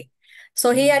smaller deity.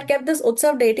 So he had kept this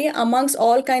Utsav deity amongst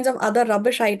all kinds of other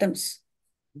rubbish items,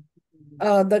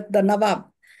 the Nawab.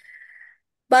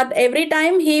 But every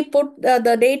time he put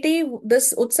the deity,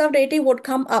 this Utsav deity would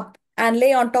come up and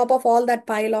lay on top of all that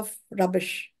pile of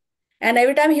rubbish. And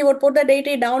every time he would put the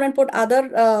deity down and put other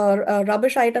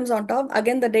rubbish items on top,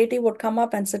 again the deity would come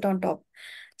up and sit on top.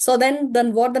 So then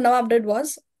what the Nawab did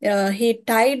was, he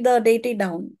tied the deity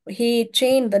down. He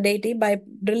chained the deity by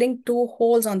drilling 2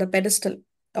 holes on the pedestal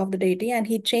of the deity and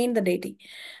he chained the deity.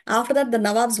 After that, the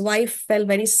Nawab's wife fell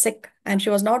very sick and she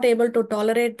was not able to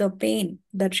tolerate the pain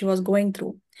that she was going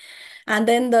through. And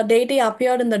then the deity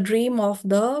appeared in the dream of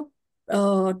the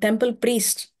temple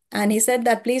priest. And he said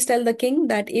that, please tell the king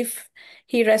that if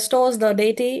he restores the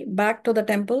deity back to the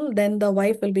temple, then the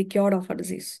wife will be cured of her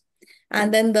disease.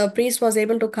 And then the priest was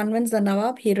able to convince the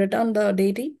Nawab, he returned the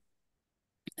deity.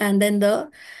 And then the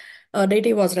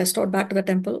deity was restored back to the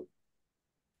temple.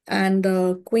 And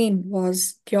the queen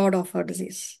was cured of her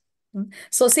disease.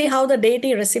 So see how the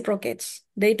deity reciprocates.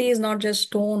 Deity is not just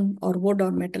stone or wood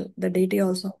or metal. The deity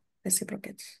also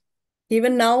reciprocates.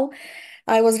 Even now,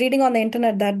 I was reading on the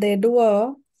internet that they do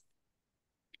a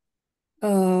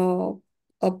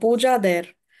puja there.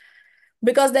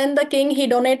 Because then the king, he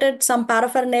donated some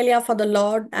paraphernalia for the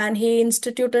Lord and he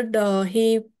instituted,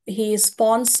 he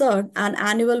sponsored an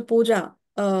annual puja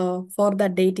for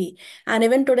that deity. And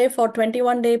even today for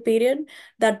 21-day period,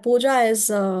 that puja is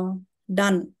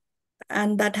done.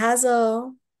 And that has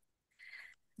I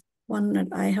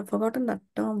have forgotten that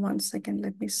term. 1 second,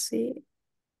 let me see.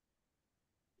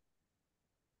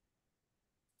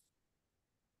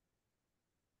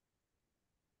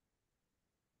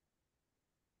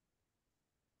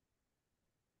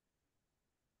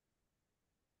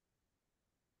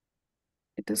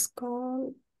 It is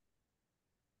called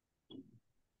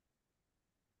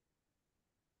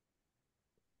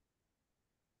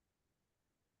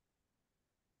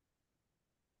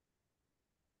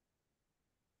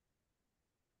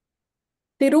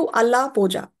Tiru Allah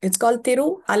Puja. It's called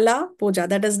Tiru Allah Puja.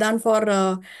 That is done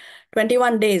for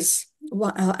 21 days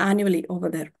annually over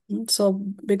there. So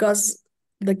because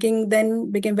the king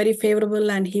then became very favorable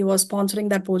and he was sponsoring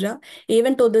that puja,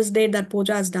 even to this day that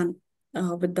puja is done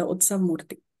with the Utsav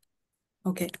Murti.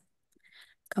 Okay.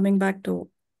 Coming back to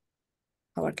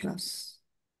our class.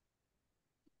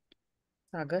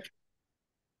 Sagar.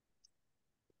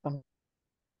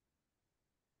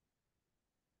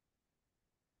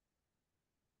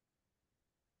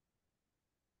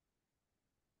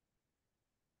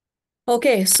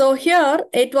 Okay, so here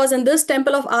it was in this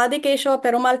temple of Adikeshava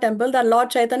Perumal temple that Lord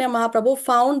Chaitanya Mahaprabhu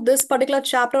found this particular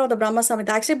chapter of the Brahma Samhita.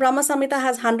 Actually, Brahma Samhita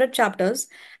has 100 chapters,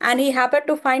 and he happened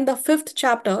to find the 5th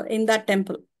chapter in that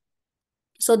temple.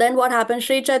 So then what happened?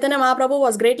 Sri Chaitanya Mahaprabhu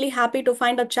was greatly happy to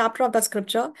find a chapter of the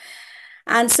scripture,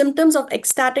 and symptoms of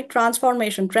ecstatic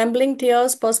transformation, trembling,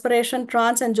 tears, perspiration,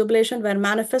 trance, and jubilation were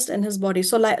manifest in his body.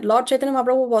 So Lord Chaitanya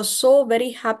Mahaprabhu was so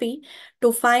very happy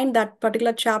to find that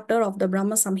particular chapter of the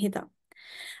Brahma Samhita.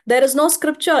 There is no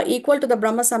scripture equal to the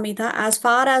Brahma Samhita as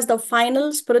far as the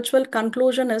final spiritual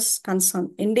conclusion is concerned.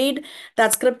 Indeed,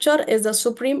 that scripture is the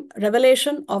supreme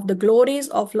revelation of the glories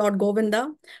of Lord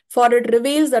Govinda, for it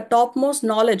reveals the topmost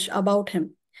knowledge about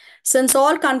him. Since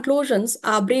all conclusions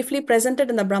are briefly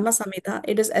presented in the Brahma Samhita,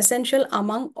 it is essential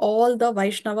among all the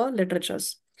Vaishnava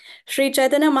literatures. Sri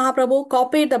Chaitanya Mahaprabhu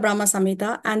copied the Brahma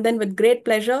Samhita, and then with great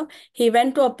pleasure, he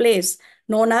went to a place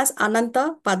known as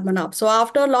Ananta Padmanabh. So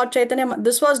after Lord Chaitanya,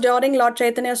 this was during Lord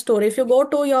Chaitanya's tour. If you go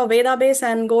to your Veda base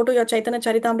and go to your Chaitanya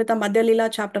Charitamrita Madhya Lila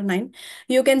chapter 9,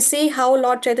 you can see how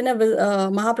Lord Chaitanya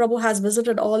Mahaprabhu has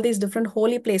visited all these different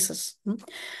holy places.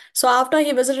 So after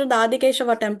he visited the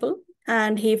Adikeshava temple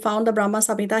and he found the Brahma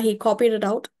Samhita, he copied it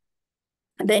out.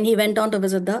 Then he went on to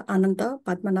visit the Ananta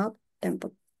Padmanabh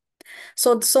temple.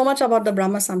 So much about the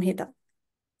Brahma Samhita.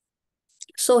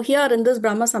 So here in this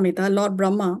Brahma Samhita, Lord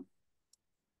Brahma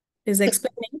is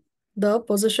explaining the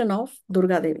position of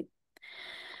Durga Devi.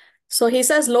 So he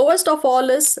says lowest of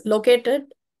all is located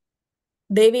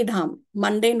Devi Dham,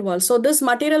 mundane world. So this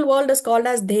material world is called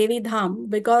as Devi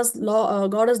Dham because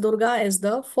Goddess Durga is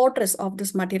the fortress of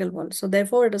this material world. So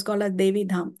therefore it is called as Devi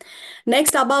Dham.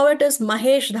 Next above it is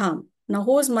Mahesh Dham. Now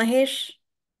who is Mahesh?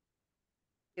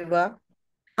 Shiva.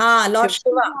 Lord Shiva.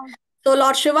 Shiva. So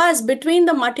Lord Shiva is between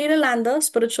the material and the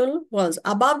spiritual worlds.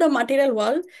 Above the material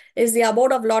world is the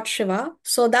abode of Lord Shiva.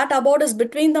 So that abode is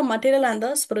between the material and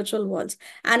the spiritual worlds.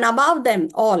 And above them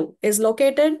all is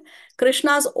located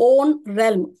Krishna's own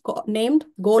realm named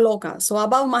Goloka. So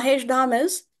above Mahesh Dham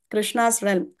is Krishna's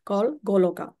realm called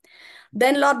Goloka.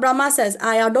 Then Lord Brahma says,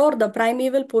 I adore the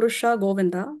primeval Purusha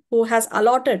Govinda, who has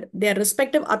allotted their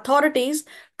respective authorities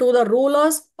to the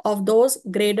rulers of those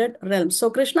graded realms. So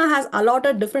Krishna has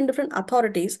allotted different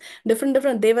authorities, different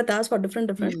devatas for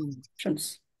different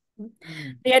functions. The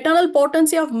eternal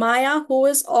potency of Maya, who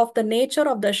is of the nature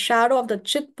of the shadow of the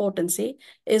Chit potency,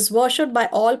 is worshipped by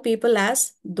all people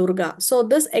as Durga. So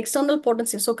this external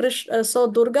potency,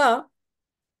 so Durga,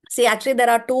 see actually there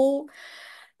are two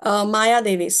Maya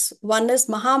Devis. One is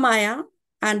Mahamaya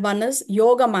and one is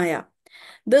Yoga Maya.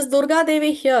 This Durga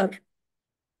Devi here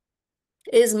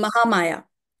is Mahamaya.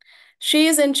 She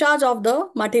is in charge of the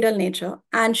material nature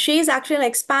and she is actually an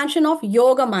expansion of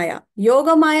Yoga Maya.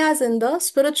 Yoga Maya is in the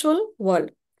spiritual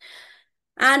world.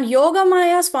 And Yoga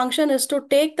Maya's function is to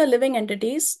take the living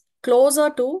entities closer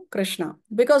to Krishna.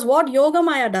 Because what Yoga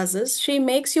Maya does is she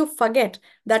makes you forget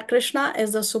that Krishna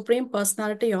is the supreme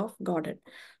personality of Godhead.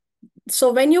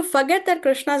 So when you forget that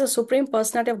Krishna is a supreme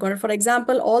personality of God, for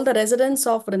example, all the residents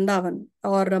of Vrindavan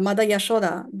or Mother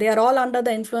Yashoda, they are all under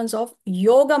the influence of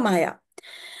Yoga Maya.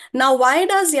 Now, why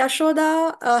does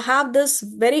Yashoda have this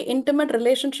very intimate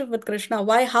relationship with Krishna?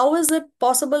 Why? How is it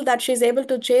possible that she's able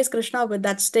to chase Krishna with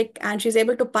that stick and she's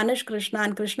able to punish Krishna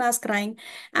and Krishna is crying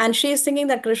and she's thinking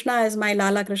that Krishna is my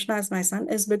Lala, Krishna is my son?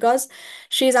 Is because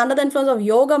she's under the influence of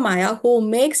Yoga Maya who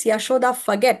makes Yashoda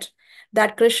forget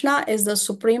that Krishna is the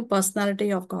supreme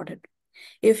personality of Godhead.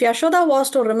 If Yashoda was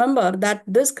to remember that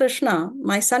this Krishna,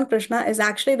 my son Krishna, is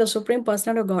actually the supreme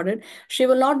personality of Godhead, she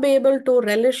will not be able to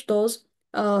relish those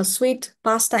sweet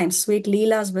pastimes, sweet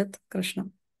leelas with Krishna.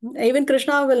 Even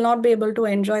Krishna will not be able to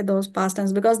enjoy those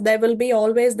pastimes because there will be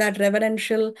always that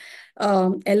reverential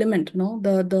element, no,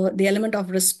 the element of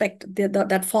respect,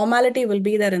 that formality will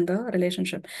be there in the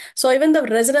relationship. So even the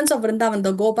residents of Vrindavan,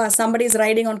 the Gopas, somebody is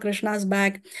riding on Krishna's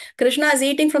back. Krishna is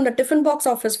eating from the tiffin box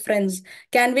of his friends.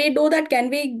 Can we do that?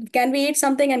 Can we eat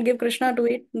something and give Krishna to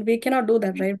eat? We cannot do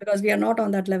that, right? Because we are not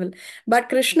on that level. But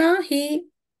Krishna,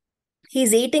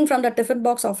 he's eating from the tiffin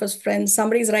box of his friends.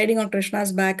 Somebody's riding on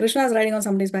Krishna's back. Krishna is riding on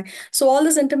somebody's back. So all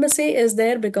this intimacy is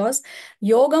there because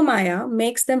Yoga Maya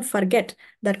makes them forget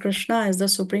that Krishna is the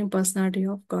supreme personality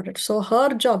of Godhead. So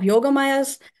her job, Yoga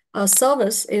Maya's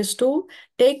service is to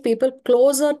take people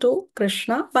closer to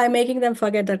Krishna by making them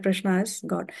forget that Krishna is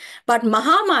God. But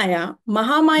Mahamaya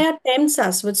tempts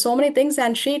us with so many things,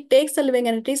 and she takes the living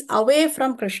entities away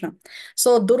from Krishna.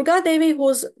 So Durga Devi,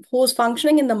 who's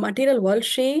functioning in the material world,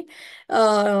 she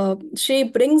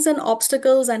brings in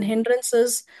obstacles and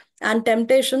hindrances and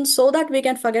temptations so that we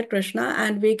can forget Krishna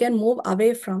and we can move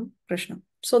away from Krishna.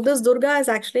 So this Durga is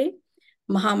actually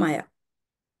Mahamaya.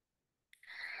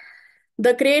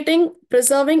 The creating,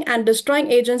 preserving, and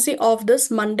destroying agency of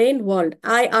this mundane world.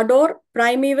 I adore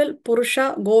primeval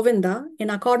Purusha Govinda in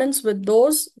accordance with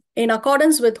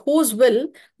whose will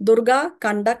Durga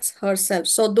conducts herself.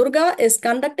 So Durga is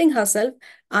conducting herself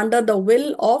under the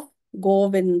will of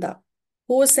Govinda.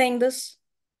 Who is saying this?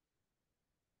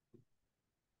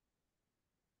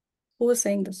 Who is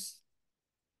saying this?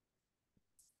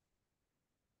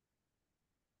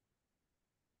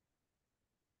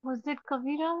 Was it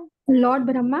Kavira? Lord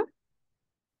Brahma.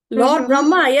 Lord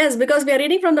Brahma, yes, because we are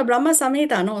reading from the Brahma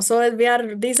Samhita, no? So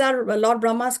these are Lord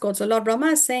Brahma's quotes. So Lord Brahma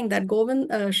is saying that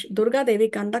Durga Devi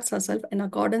conducts herself in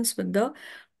accordance with the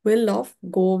will of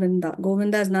Govinda.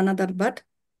 Govinda is none other but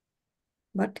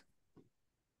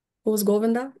who's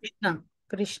Govinda?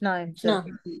 Krishna himself.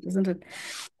 Isn't it?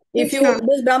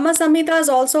 This Brahma Samhita is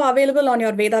also available on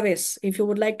your Vedabase. If you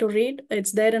would like to read,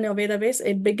 it's there in your Vedabase.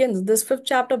 This 5th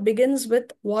chapter begins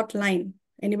with what line?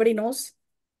 Anybody knows?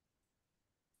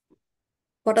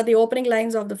 What are the opening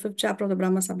lines of the 5th chapter of the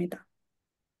Brahma Samhita?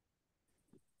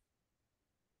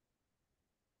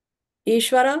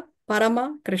 Ishvara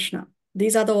Parama Krishna.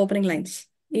 These are the opening lines.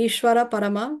 Ishvara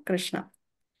Parama Krishna.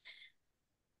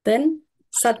 Then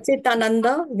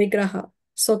Satchitananda Vigraha.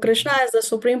 So Krishna is the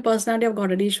Supreme Personality of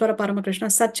Godhead. Ishvara Parama Krishna.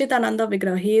 Satchitananda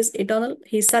Vigraha. He is eternal.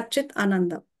 He is Satchit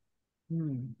Ananda.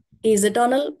 He is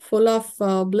eternal, full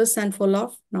of bliss and full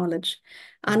of knowledge.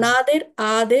 Anadir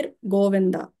Adir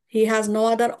Govinda. He has no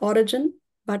other origin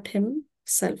but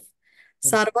himself.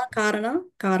 Sarva Karana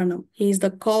Karanam. He is the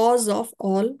cause of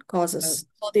all causes.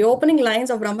 So the opening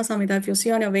lines of Brahma Samhita, if you see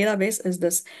on your Veda base, is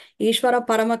this. Ishvara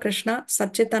Parama Krishna,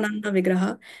 Satchitananda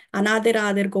Vigraha, Anadir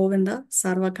Adir Govinda,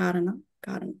 Sarva Karana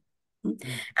Karanam.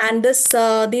 And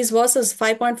these verses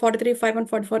 5.43,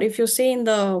 5.44, if you see in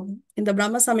the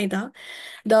Brahma Samhita,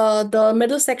 the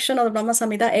middle section of the Brahma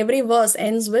Samhita, every verse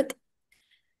ends with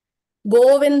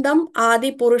Govindam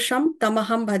Adi Purusham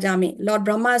Tamaham Bhajami. Lord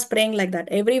Brahma is praying like that.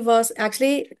 Every verse,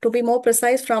 actually, to be more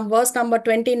precise, from verse number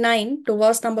 29 to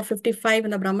verse number 55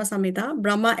 in the Brahma Samhita,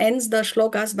 Brahma ends the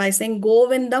shlokas by saying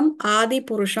Govindam Adi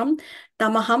Purusham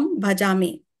Tamaham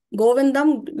Bhajami.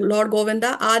 Govindam, Lord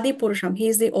Govinda, Adi Purusham. He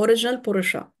is the original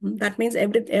Purusha. That means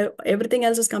everything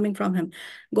else is coming from him.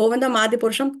 Govindam Adi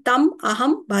Purusham Tam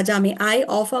Aham Bhajami. I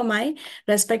offer my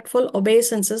respectful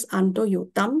obeisances unto you.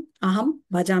 Tam Aham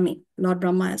Bhajami. Lord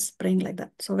Brahma is praying like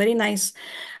that. So very nice.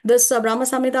 This Brahma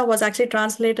Samhita was actually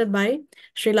translated by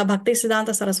Srila Bhakti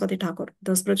Siddhanta Saraswati Thakur,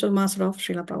 the spiritual master of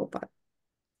Srila Prabhupada.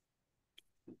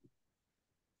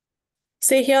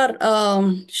 See here,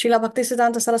 Srila Bhakti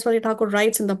Siddhanta Saraswati Thakur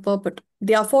writes in the purport,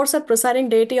 the aforesaid presiding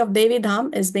deity of Devi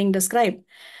Dham is being described.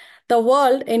 The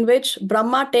world in which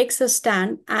Brahma takes his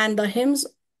stand and hymns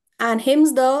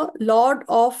the Lord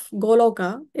of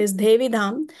Goloka is Devi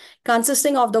Dham,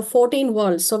 consisting of the 14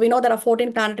 worlds. So we know there are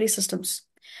 14 planetary systems.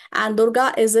 And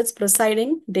Durga is its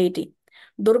presiding deity.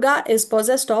 Durga is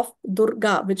possessed of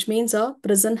Durga, which means a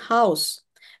prison house.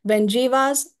 When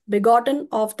Jivas, begotten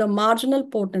of the marginal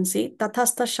potency,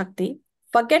 Tathastha Shakti,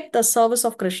 forget the service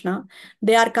of Krishna,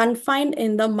 they are confined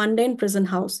in the mundane prison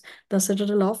house, the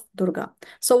citadel of Durga.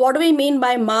 So what do we mean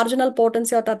by marginal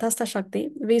potency or Tathastha Shakti?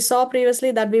 We saw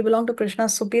previously that we belong to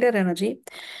Krishna's superior energy.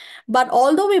 But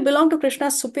although we belong to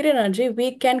Krishna's superior energy,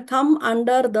 we can come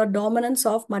under the dominance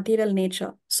of material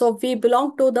nature. So we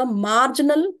belong to the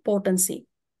marginal potency.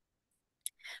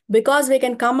 Because we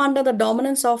can come under the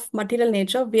dominance of material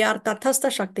nature, we are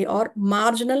Tathastha Shakti or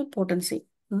marginal potency.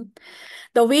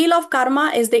 The wheel of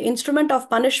karma is the instrument of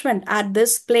punishment at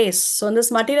this place. So in this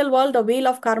material world, the wheel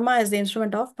of karma is the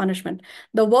instrument of punishment.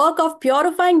 The work of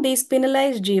purifying these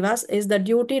penalized jivas is the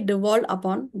duty devolved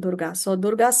upon Durga. So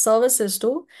Durga's service is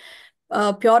to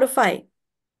purify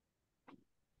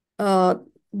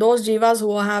those jivas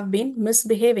who have been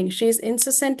misbehaving. She is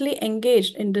incessantly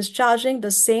engaged in discharging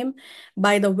the same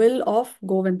by the will of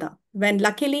Govinda. When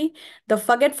luckily the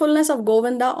forgetfulness of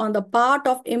Govinda on the part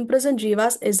of imprisoned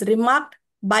jivas is remarked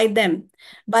by them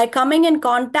by coming in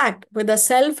contact with a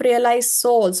self-realized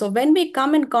soul. So when we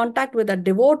come in contact with a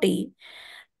devotee,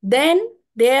 then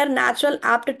their natural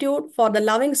aptitude for the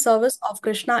loving service of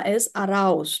Krishna is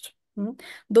aroused.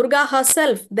 Durga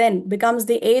herself then becomes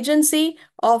the agency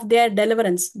of their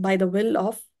deliverance by the will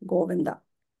of Govinda.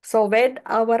 So where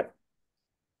our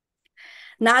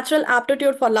natural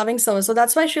aptitude for loving service. So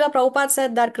that's why Srila Prabhupada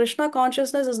said that Krishna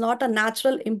consciousness is not a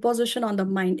natural imposition on the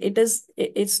mind.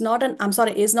 It's not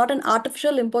it's not an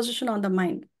artificial imposition on the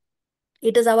mind.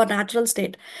 It is our natural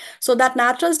state. So that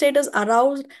natural state is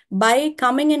aroused by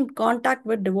coming in contact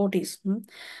with devotees.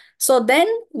 So then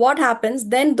what happens?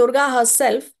 Then Durga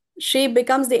herself, she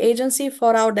becomes the agency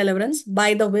for our deliverance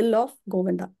by the will of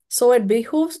Govinda. So it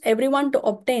behooves everyone to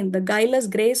obtain the guileless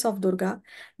grace of Durga,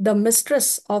 the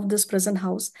mistress of this prison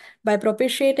house, by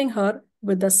propitiating her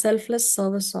with the selfless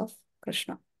service of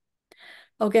Krishna.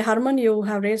 Okay, Harman, you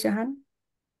have raised your hand.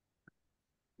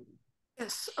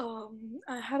 Yes,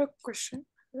 I had a question.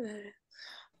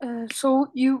 So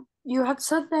you had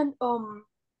said that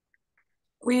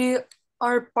we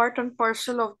are part and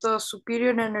parcel of the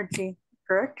superior energy,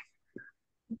 correct?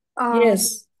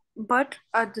 Yes. But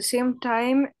at the same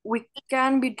time, we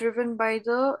can be driven by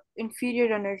the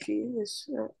inferior energy.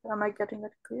 Am I getting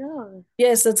that clear? Or?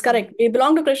 Yes, that's correct. We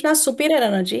belong to Krishna's superior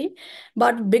energy,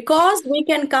 but because we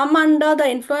can come under the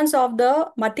influence of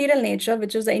the material nature,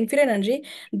 which is the inferior energy,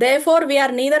 therefore we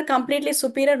are neither completely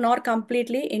superior nor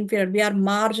completely inferior. We are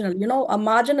marginal. You know, a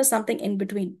margin is something in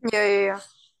between. Yeah.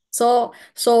 So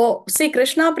see,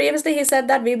 Krishna previously he said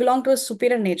that we belong to a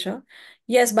superior nature.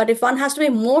 Yes, but if one has to be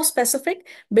more specific,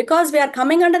 because we are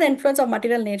coming under the influence of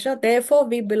material nature, therefore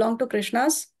we belong to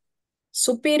Krishna's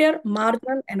superior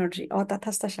marginal energy or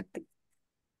Tathastha Shakti.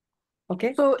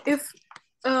 Okay. So if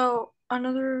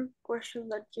another question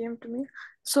that came to me.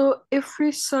 So if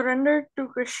we surrender to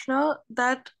Krishna,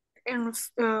 that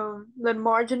that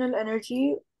marginal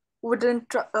energy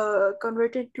wouldn't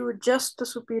convert it to just the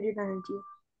superior energy.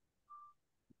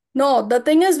 No, the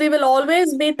thing is, we will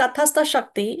always be Tathastha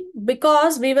Shakti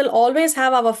because we will always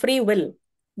have our free will.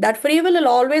 That free will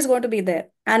always going to be there.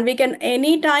 And we can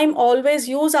anytime always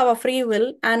use our free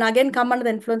will and again come under the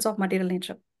influence of material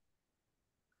nature.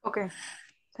 Okay.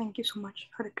 Thank you so much.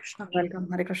 Hare Krishna. Welcome,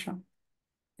 Hare Krishna.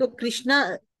 So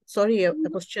Krishna, sorry, a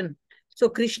question. So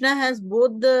Krishna has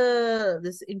both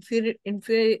this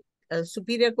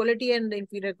superior quality and the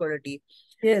inferior quality.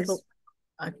 Yes. So,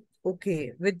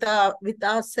 okay, with our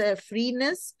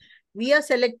freeness, we are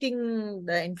selecting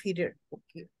the inferior.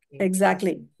 Okay.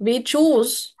 Exactly. We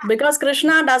choose because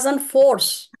Krishna doesn't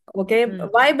force. Okay.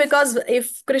 Why? Because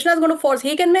if Krishna is going to force,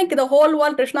 he can make the whole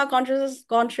world Krishna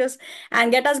conscious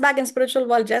and get us back in spiritual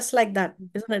world just like that,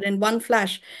 isn't it? In one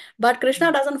flash. But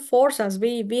Krishna doesn't force us.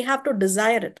 We have to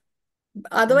desire it.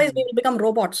 Otherwise, we will become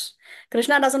robots.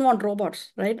 Krishna doesn't want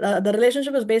robots, right? The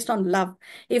relationship is based on love.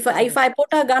 If I put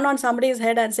a gun on somebody's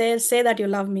head and say that you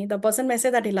love me, the person may say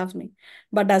that he loves me,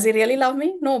 but does he really love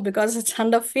me? No, because it's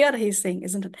under fear. He's saying,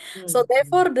 isn't it? So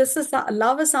therefore, this is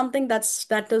love is something that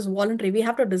is voluntary. We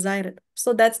have to desire it.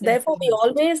 So that's therefore we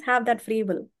always have that free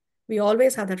will. We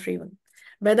always have that free will,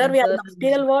 whether we are in the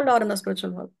material world or in the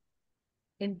spiritual world.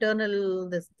 Internal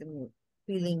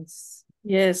feelings.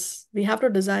 Yes, we have to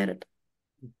desire it.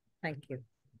 Thank you.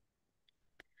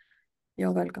 You're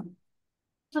welcome.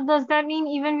 So does that mean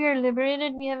even we are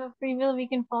liberated, we have a free will, we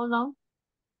can fall down?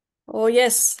 Oh,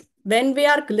 yes. When we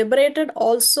are liberated,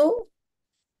 also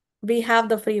we have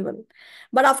the free will.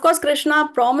 But of course, Krishna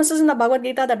promises in the Bhagavad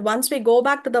Gita that once we go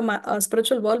back to the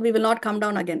spiritual world, we will not come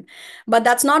down again. But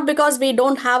that's not because we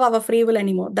don't have our free will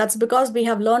anymore. That's because we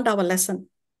have learned our lesson.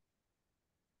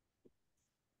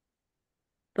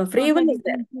 The free will is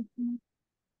there.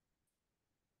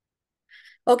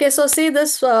 Okay, so see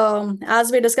this,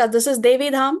 as we discussed, this is Devi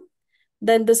Dham.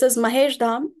 Then this is Mahesh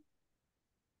Dham.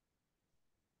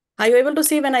 Are you able to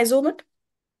see when I zoom it?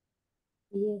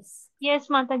 Yes. Yes,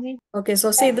 Mataji. Okay,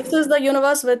 so see, this is the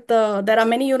universe with, there are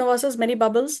many universes, many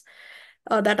bubbles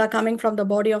that are coming from the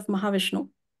body of Mahavishnu.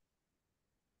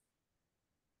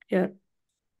 Here.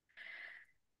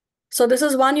 So this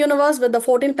is one universe with the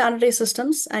 14 planetary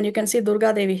systems, and you can see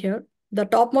Durga Devi here. The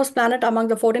topmost planet among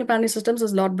the 14 planetary systems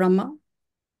is Lord Brahma.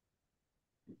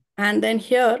 And then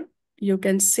here you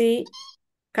can see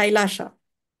Kailasha,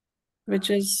 which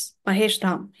is Mahesh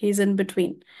Dham. He's in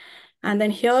between. And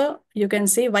then here you can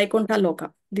see Vaikuntha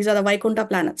Loka. These are the Vaikuntha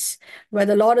planets, where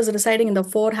the Lord is residing in the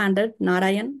four-handed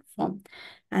Narayan form.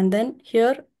 And then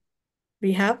here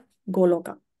we have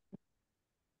Goloka.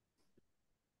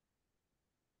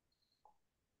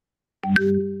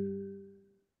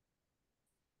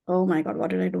 Oh my God,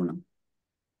 what did I do now?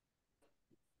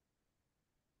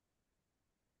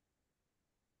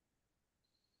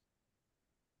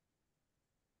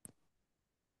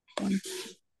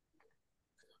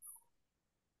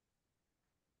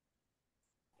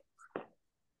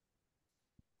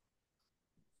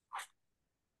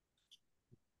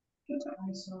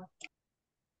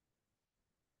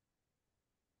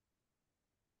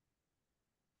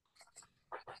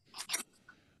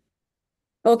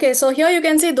 Okay, so here you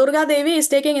can see Durga Devi is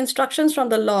taking instructions from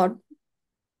the Lord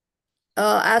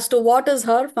as to what is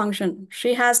her function.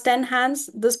 She has 10 hands.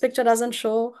 This picture doesn't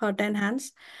show her 10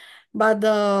 hands, but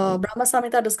the Brahma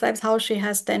Samhita describes how she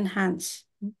has 10 hands.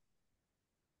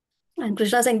 And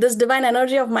Krishna is saying this divine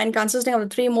energy of mind consisting of the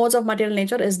three modes of material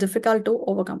nature is difficult to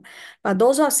overcome. But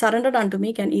those who have surrendered unto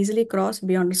me can easily cross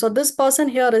beyond. So this person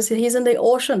here he's in the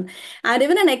ocean. And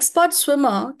even an expert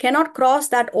swimmer cannot cross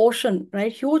that ocean,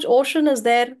 right? Huge ocean is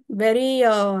there, very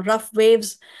rough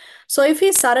waves. So if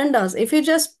he surrenders, if he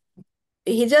just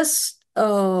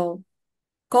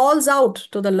calls out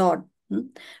to the Lord.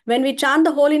 When we chant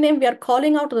the holy name, we are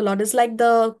calling out to the Lord. It's like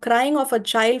the crying of a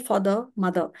child for the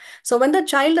mother. So when the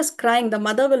child is crying, the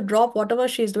mother will drop whatever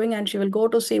she is doing and she will go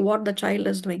to see what the child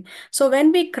is doing. So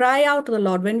when we cry out to the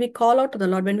Lord, when we call out to the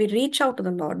Lord, when we reach out to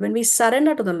the Lord, when we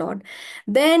surrender to the Lord,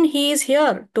 then He is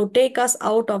here to take us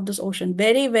out of this ocean.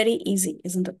 Very, very easy,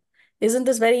 isn't it? Isn't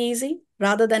this very easy?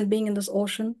 Rather than being in this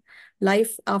ocean,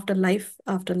 life after life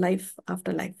after life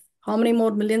after life. How many more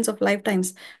millions of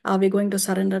lifetimes are we going to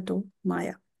surrender to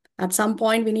Maya? At some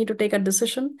point, we need to take a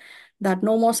decision that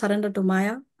no more surrender to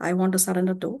Maya. I want to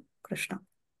surrender to Krishna.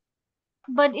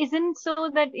 But isn't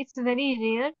so that it's very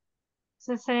rare?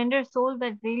 So surrender soul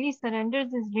that really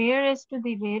surrenders is rarest to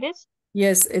the rarest?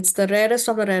 Yes, it's the rarest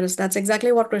of the rarest. That's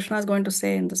exactly what Krishna is going to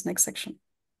say in this next section.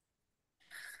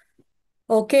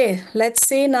 Okay, let's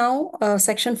see now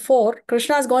section 4.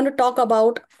 Krishna is going to talk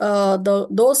about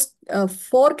those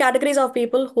 4 categories of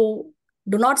people who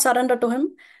do not surrender to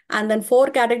him, and then 4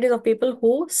 categories of people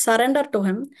who surrender to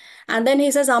him. And then he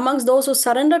says, amongst those who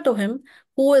surrender to him,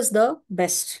 who is the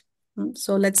best?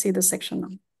 So let's see this section now.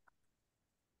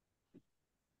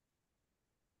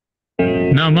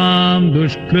 न मां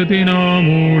दुष्कृतिनो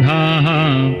मूढाः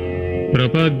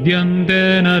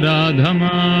प्रपद्यन्ते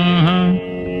नराधमाः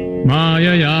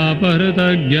माययापहृतज्ञाना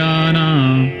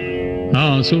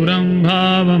आसुरं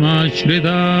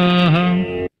भावमाश्रिताः.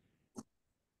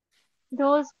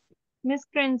 Those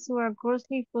miscreants who are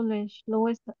grossly foolish,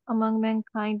 lowest among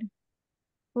mankind,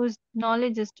 whose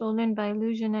knowledge is stolen by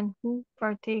illusion and who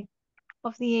partake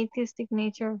of the atheistic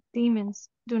nature of demons,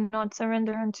 do not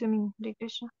surrender unto me, Hare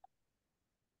Krishna.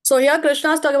 So here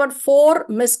Krishna is talking about 4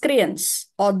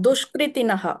 miscreants or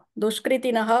dushkritinaha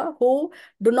who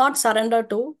do not surrender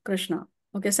to Krishna.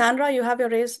 Okay, Sandra, you have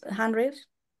your hand raised.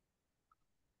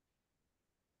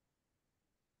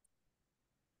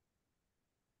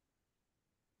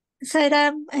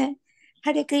 Sairam,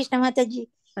 Hare Krishna Mataji.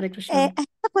 Hare Krishna. I have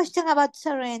a question about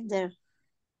surrender.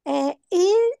 It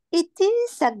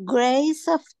is a grace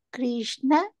of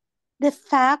Krishna, the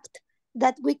fact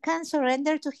that we can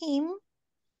surrender to Him.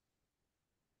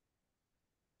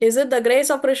 Is it the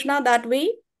grace of Krishna that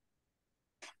we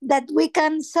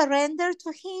can surrender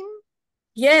to Him?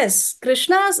 Yes,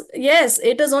 yes,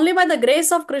 it is only by the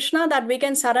grace of Krishna that we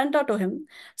can surrender to him.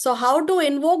 So how to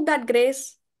invoke that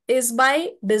grace is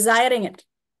by desiring it.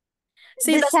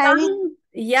 See, the sun,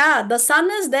 the sun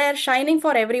is there shining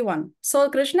for everyone. So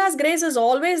Krishna's grace is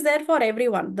always there for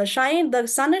everyone. The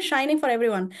sun is shining for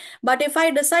everyone. But if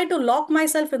I decide to lock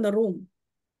myself in the room,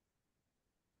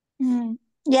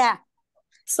 yeah.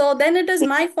 So then it is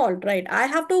my fault, right?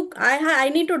 I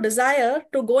need to desire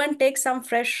to go and take some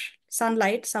fresh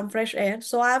sunlight, some fresh air.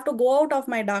 So I have to go out of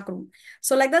my dark room.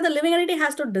 So like that, the living entity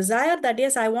has to desire that,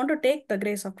 yes, I want to take the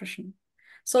grace of Krishna.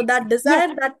 So that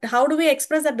desire, how do we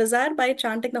express that desire? By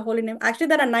chanting the holy name. Actually,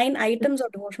 there are 9 items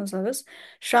of devotional service.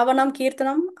 Shravanam,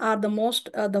 Kirtanam are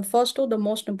the first 2, the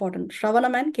most important.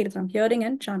 Shravanam and Kirtanam, hearing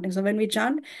and chanting. So when we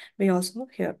chant, we also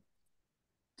hear.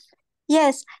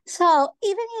 Yes, so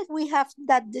even if we have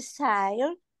that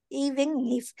desire, even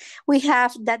if we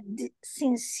have that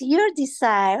sincere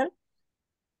desire,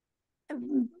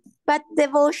 but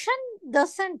devotion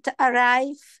doesn't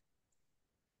arrive.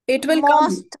 It will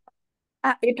come.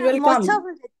 It will most come.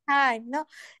 of the time. No,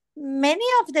 many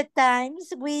of the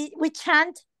times we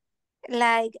chant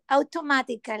like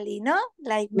automatically, no,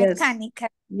 like mechanically.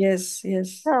 Yes.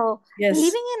 So yes.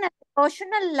 living in a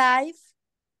devotional life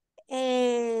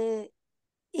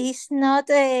is not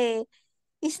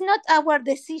our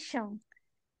decision.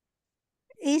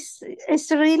 It's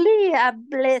really a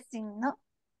blessing, no?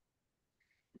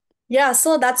 Yeah,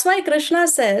 so that's why Krishna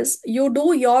says, you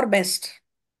do your best.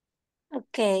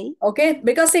 Okay. Okay,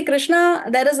 because see, Krishna,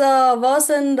 there is a verse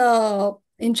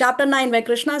in chapter 9 where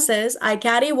Krishna says, I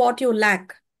carry what you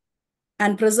lack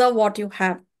and preserve what you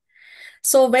have.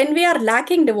 So when we are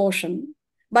lacking devotion,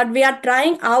 but we are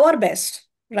trying our best,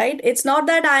 right? It's not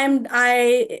that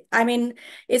I mean,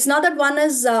 it's not that one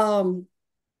is,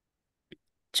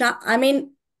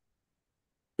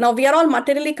 Now, we are all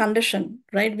materially conditioned,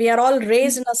 right? We are all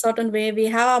raised in a certain way. We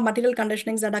have our material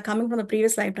conditionings that are coming from the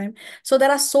previous lifetime. So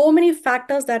there are so many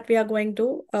factors that we are going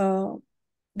to,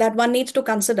 that one needs to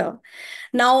consider.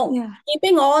 Now, Yeah.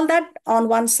 keeping all that on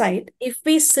one side, if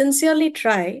we sincerely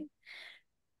try,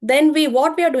 then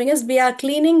what we are doing is we are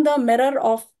cleaning the mirror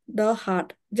of the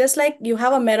heart. Just like you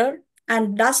have a mirror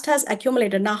and dust has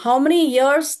accumulated. Now, how many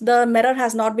years the mirror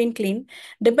has not been cleaned,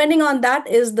 depending on that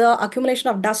is the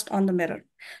accumulation of dust on the mirror.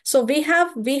 So we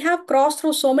have crossed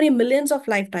through so many millions of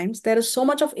lifetimes. There is so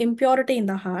much of impurity in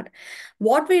the heart.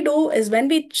 What we do is when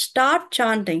we start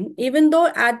chanting, even though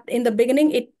in the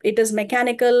beginning it is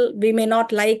mechanical, we may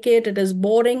not like it, it is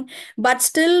boring, but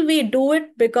still we do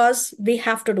it because we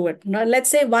have to do it. Now, let's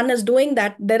say one is doing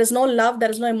that, there is no love, there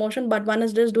is no emotion, but one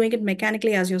is just doing it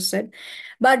mechanically, as you said.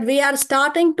 But we are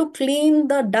starting to clean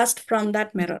the dust from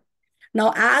that mirror.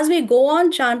 Now, as we go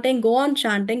on chanting,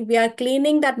 we are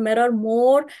cleaning that mirror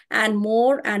more and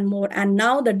more and more. And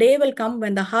now the day will come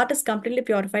when the heart is completely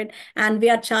purified and we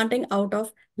are chanting out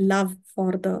of love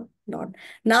for the Lord.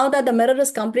 Now that the mirror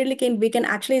is completely clean, we can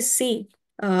actually see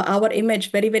our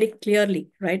image very, very clearly,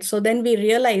 right? So then we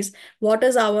realize what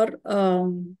is our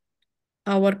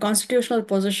constitutional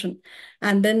position,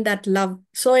 and then that love.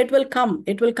 So it will come.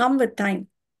 It will come with time.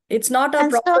 It's not a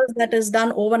And so, process that is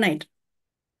done overnight.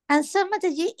 and so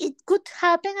Mataji, it could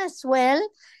happen as well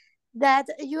that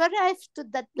you arrive to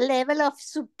that level of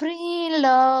supreme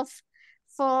love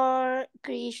for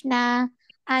Krishna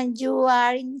and you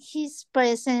are in his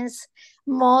presence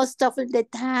most of the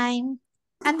time.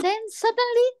 And then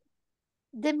suddenly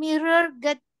the mirror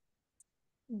get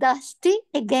dusty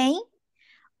again,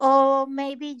 or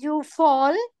maybe you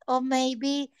fall, or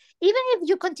maybe even if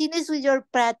you continue with your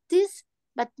practice,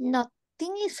 but nothing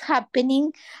is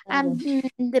happening, and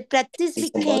the practice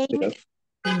became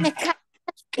mechanical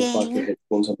again. Isn't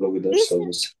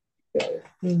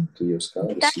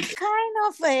that kind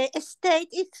of a state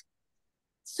is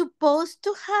supposed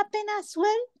to happen as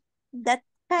well? That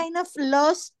kind of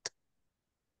lost.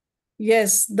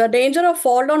 Yes, the danger of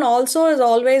fall down also is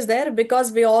always there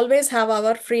because we always have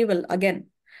our free will again.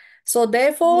 So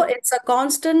therefore, it's a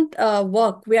constant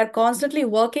work. We are constantly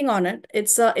working on it.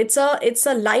 It's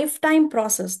a lifetime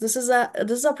process. This is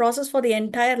a process for the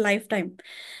entire lifetime.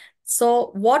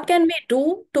 So what can we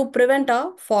do to prevent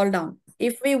a fall down?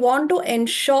 If we want to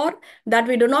ensure that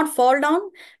we do not fall down,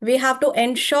 we have to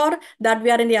ensure that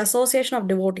we are in the association of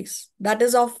devotees. That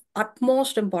is of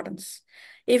utmost importance.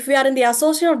 If we are in the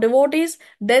association of devotees,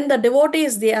 then the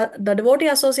devotee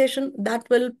association that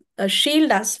will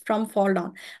shield us from fall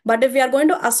down. But if we are going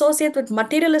to associate with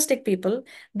materialistic people,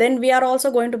 then we are also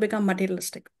going to become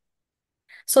materialistic.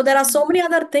 So there are so many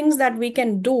other things that we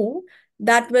can do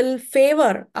that will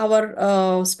favor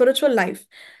our spiritual life.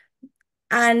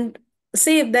 And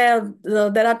see, there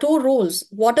are two rules.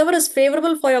 Whatever is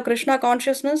favorable for your Krishna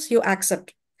consciousness, you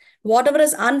accept. Whatever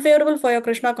is unfavorable for your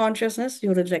Krishna consciousness,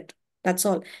 you reject. That's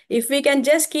all. If we can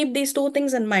just keep these two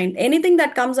things in mind, anything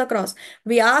that comes across,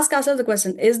 we ask ourselves the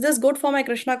question, is this good for my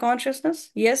Krishna consciousness?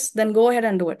 Yes, then go ahead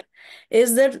and do it.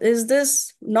 Is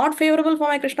this not favorable for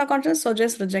my Krishna consciousness? So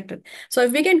just reject it. So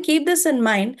if we can keep this in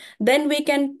mind, then we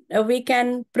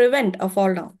can prevent a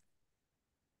fall down.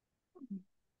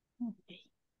 Okay.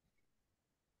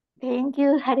 Thank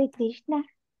you, Hare Krishna.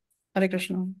 Hare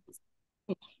Krishna.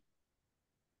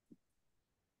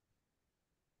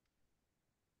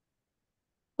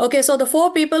 Okay, so the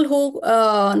four people who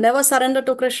never surrender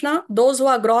to Krishna, those who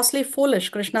are grossly foolish,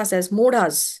 Krishna says,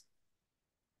 mudhas,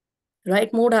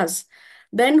 right? Mudhas.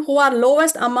 Then who are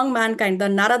lowest among mankind, the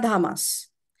Naradhamas,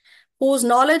 whose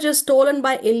knowledge is stolen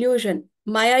by illusion,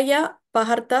 Mayaya,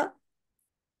 Paharta.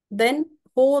 Then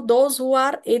those who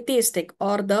are atheistic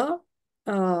or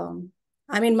Mayaya,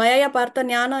 Paharta,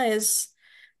 Jnana is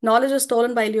knowledge is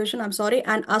stolen by illusion, I'm sorry,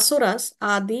 and Asuras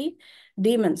are the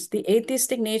demons, the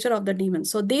atheistic nature of the demons.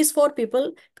 So these four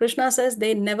people, Krishna says,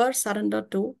 they never surrender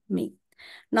to me.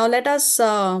 Now let us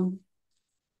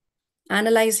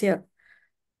analyze here.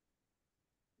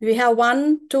 We have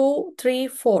 1, 2, 3,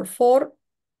 4. 4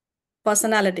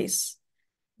 personalities.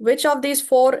 Which of these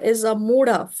four is a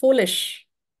mudha, foolish?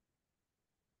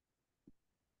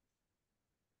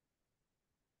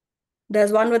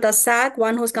 There's one with a sack,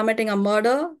 one who's committing a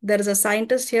murder. There is a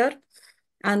scientist here,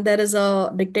 and there is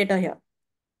a dictator here.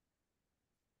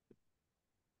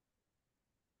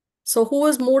 So who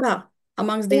is mudha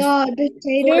amongst these? The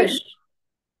dictator. Foolish.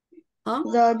 Huh?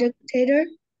 The dictator.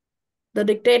 The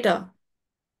dictator.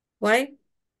 Why?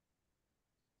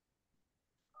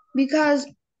 Because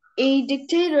a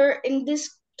dictator in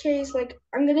this case, like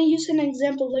I'm gonna use an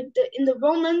example, like in the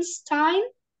Romans time,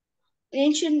 in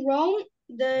ancient Rome,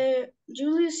 the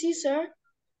Julius Caesar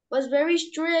was very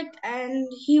strict, and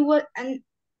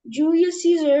Julius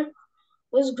Caesar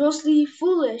was grossly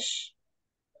foolish.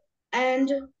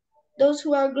 And those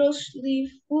who are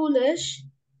grossly foolish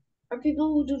are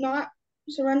people who do not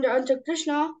surrender unto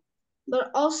Krishna, but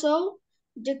also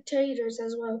dictators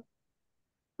as well.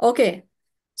 Okay.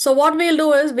 So what we'll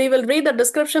do is we will read the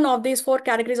description of these 4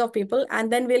 categories of people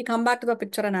and then we'll come back to the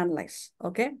picture and analyze.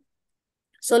 Okay.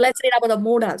 So let's read about the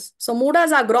mudas. So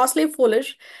mudas are grossly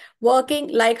foolish, working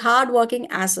like hard-working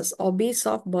asses or beasts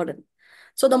of burden.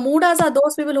 So the mudas are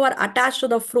those people who are attached to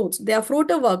the fruits. They are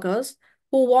fruitive workers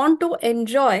who want to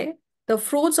enjoy the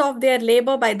fruits of their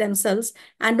labor by themselves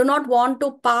and do not want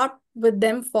to part with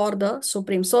them for the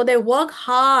supreme. So they work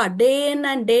hard day in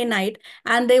and day night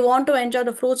and they want to enjoy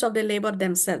the fruits of their labor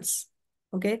themselves.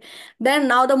 Okay. Then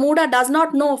now the muda does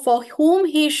not know for whom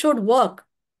he should work.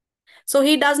 So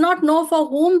he does not know for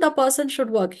whom the person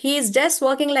should work. He is just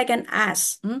working like an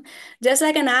ass. Just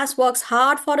like an ass works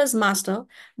hard for his master,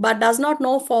 but does not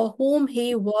know for whom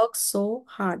he works so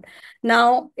hard.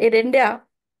 Now, in India,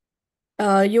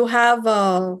 you have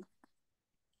the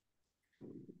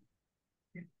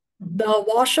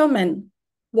washermen.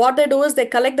 What they do is they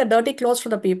collect the dirty clothes for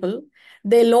the people.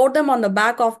 They load them on the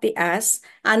back of the ass,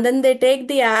 and then they take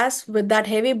the ass with that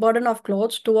heavy burden of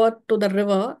clothes to the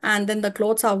river, and then the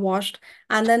clothes are washed,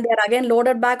 and then they are again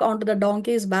loaded back onto the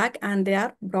donkey's back, and they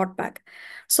are brought back.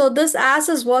 So this ass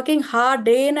is working hard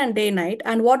day in and day night.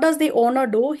 And what does the owner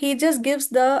do? He just gives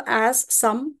the ass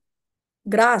some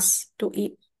grass to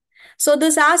eat. So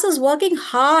this ass is working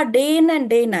hard day in and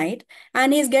day night,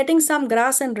 and he's getting some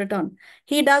grass in return.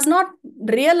 He does not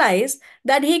realize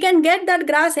that he can get that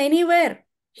grass anywhere.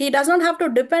 He does not have to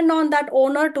depend on that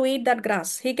owner to eat that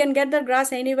grass. He can get that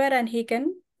grass anywhere and he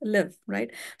can live, right?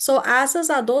 So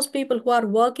asses are those people who are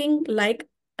working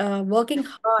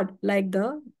hard like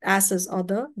the asses or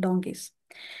the donkeys.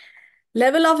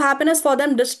 Level of happiness for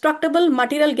them, destructible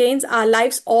material gains are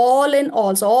life's all in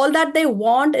all. So all that they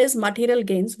want is material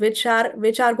gains, which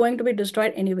are going to be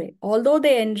destroyed anyway. Although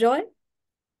they enjoy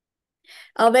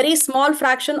a very small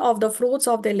fraction of the fruits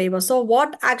of their labor. So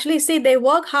what actually, see, they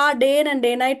work hard day in and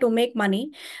day night to make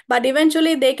money, but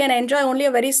eventually they can enjoy only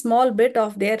a very small bit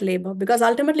of their labor, because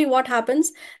ultimately what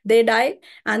happens, they die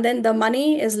and then the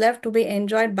money is left to be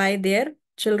enjoyed by their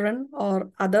children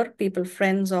or other people,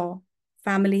 friends or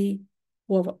family,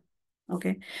 whoever.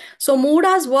 Okay. So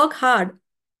Mudas work hard,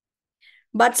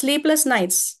 but sleepless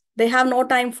nights. They have no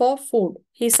time for food.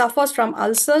 He suffers from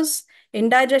ulcers,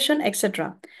 indigestion,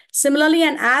 etc. Similarly,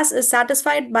 an ass is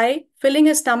satisfied by filling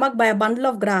his stomach by a bundle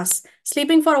of grass,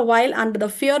 sleeping for a while under the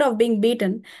fear of being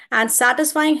beaten, and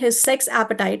satisfying his sex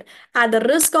appetite at the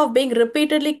risk of being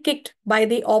repeatedly kicked by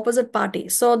the opposite party.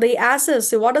 So the asses,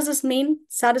 so what does this mean?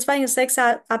 Satisfying his sex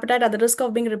appetite at the risk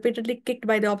of being repeatedly kicked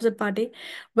by the opposite party.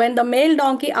 When the male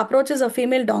donkey approaches a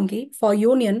female donkey for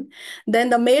union, then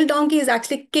the male donkey is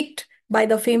actually kicked by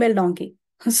the female donkey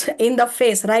in the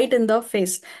face, right in the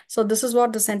face. So this is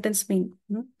what the sentence means.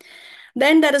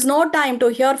 Then there is no time to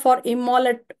hear for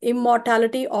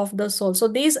immortality of the soul. So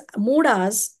these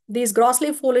mudas, these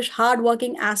grossly foolish,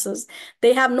 hardworking asses,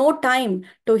 they have no time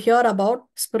to hear about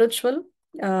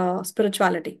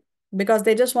spirituality, because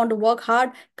they just want to work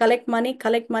hard, collect money,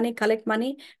 collect money, collect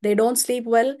money. They don't sleep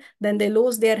well, then they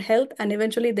lose their health, and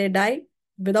eventually they die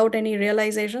without any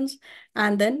realizations.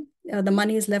 And then the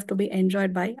money is left to be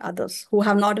enjoyed by others who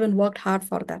have not even worked hard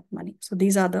for that money. So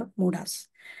these are the mudas.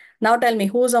 Now tell me,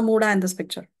 who's a muda in this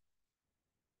picture?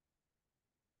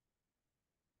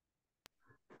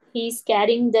 He's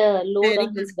carrying the load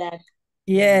on his back.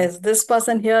 Yes, this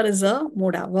person here is a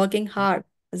muda, working hard,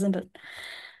 isn't it?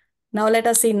 Now let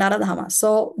us see Naradhama.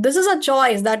 So this is a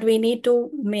choice that we need to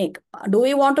make. Do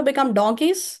we want to become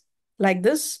donkeys like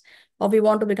this, or we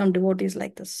want to become devotees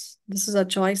like this? This is a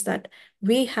choice that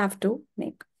we have to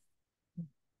make.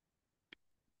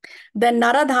 Then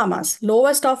Naradhamas,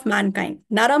 lowest of mankind.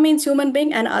 Nara means human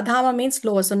being and Adhama means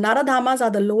lowest. So Naradhamas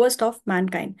are the lowest of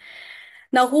mankind.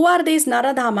 Now, who are these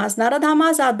Naradhamas?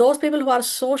 Naradhamas are those people who are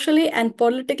socially and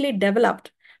politically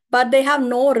developed, but they have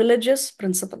no religious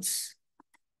principles.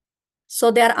 So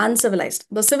they are uncivilized.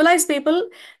 The civilized people,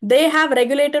 they have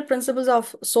regulated principles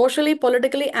of socially,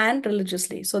 politically, and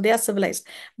religiously. So they are civilized.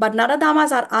 But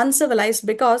Naradhamas are uncivilized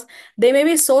because they may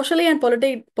be socially and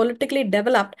politically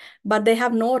developed, but they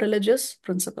have no religious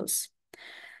principles.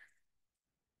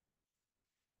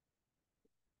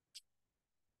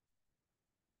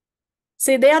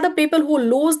 See, they are the people who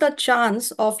lose the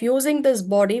chance of using this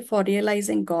body for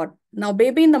realizing God. Now,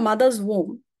 baby in the mother's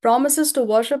womb, promises to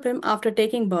worship him after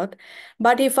taking birth,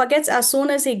 but he forgets as soon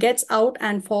as he gets out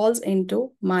and falls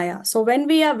into Maya. So when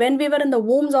we were in the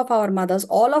wombs of our mothers,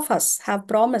 all of us have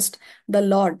promised the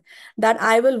Lord that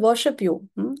I will worship you.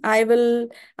 I will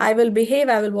behave,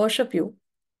 I will worship you.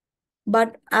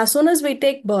 But as soon as we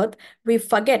take birth, we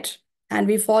forget and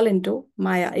we fall into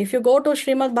Maya. If you go to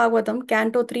Srimad Bhagavatam,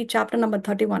 Canto 3, chapter number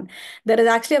 31, there is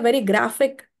actually a very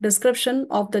graphic description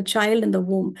of the child in the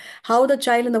womb. How the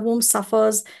child in the womb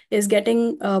suffers, is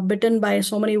getting bitten by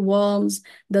so many worms.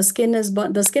 The skin is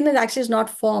the skin is actually not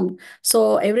formed.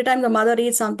 So every time the mother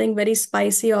eats something very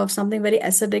spicy or something very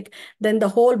acidic, then the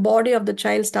whole body of the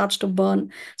child starts to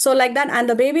burn. So like that, and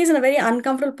the baby is in a very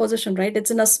uncomfortable position, right?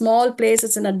 It's in a small place,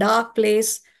 it's in a dark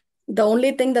place. The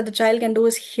only thing that the child can do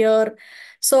is hear.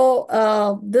 So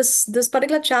this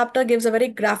particular chapter gives a very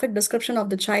graphic description of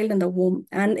the child in the womb,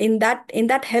 and in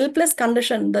that helpless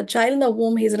condition, the child in the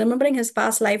womb, he's remembering his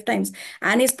past lifetimes,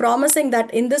 and he's promising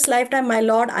that in this lifetime, my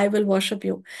Lord, I will worship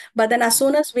you. But then as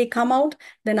soon as we come out,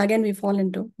 then again we fall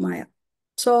into Maya.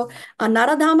 So a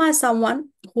Naradhama is someone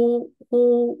who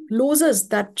loses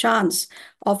that chance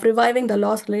of reviving the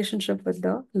lost relationship with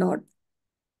the Lord.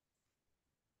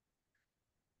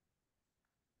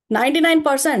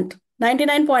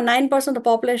 99.9% of the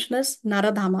population is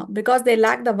Naradhama because they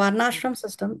lack the Varnashram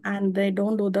system and they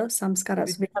don't do the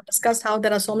samskaras. We have discussed how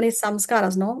there are so many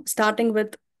samskaras, no? Starting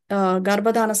with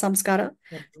Garbhadhana samskara,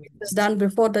 which is done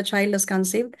before the child is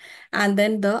conceived, and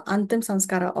then the Antim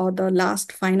samskara or the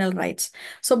last final rites.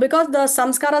 So because the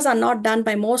samskaras are not done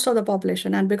by most of the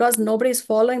population and because nobody is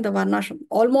following the Varnashram,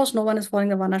 almost no one is following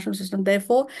the Varnashram system,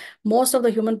 therefore most of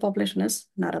the human population is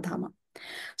Naradhama.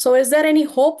 So is there any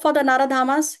hope for the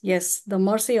Naradhamas? Yes, the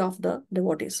mercy of the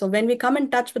devotees. So when we come in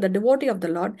touch with the devotee of the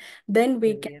Lord, then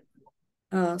we can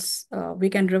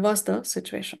reverse the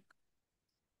situation.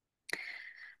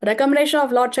 Recommendation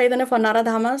of Lord Chaitanya for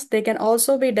Naradhamas, they can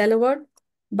also be delivered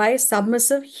by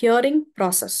submissive hearing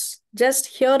process. Just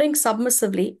hearing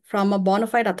submissively from a bona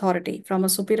fide authority, from a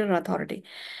superior authority.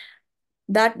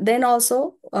 That then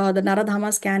also the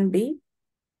Naradhamas can be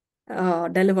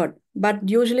delivered. But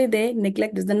usually they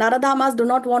neglect this. The Naradhamas do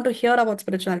not want to hear about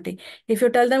spirituality. If you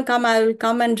tell them, come, I will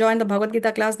come and join the Bhagavad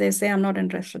Gita class, they say, I'm not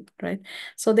interested, right?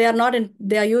 So they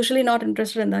are usually not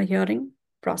interested in the hearing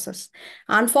process.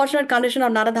 Unfortunate condition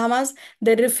of Naradhamas,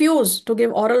 they refuse to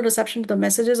give oral reception to the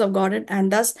messages of Godhead, and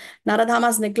thus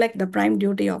Naradhamas neglect the prime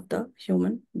duty of the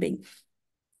human being.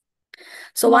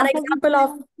 So one example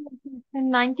of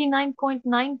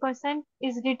 99.9%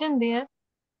 is written there.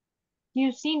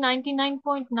 You see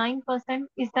 99.9%.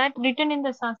 Is that written in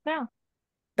the Shastra?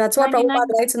 That's what 99.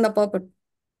 Prabhupada writes in the purport.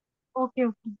 Okay.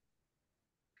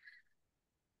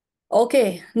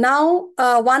 Okay, now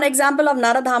one example of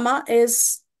Naradhama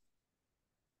is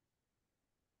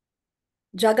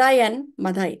Jagai and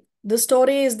Madhai. This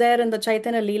story is there in the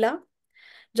Chaitanya Leela.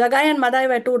 Jagai and Madhai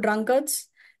were two drunkards,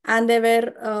 and they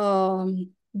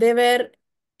were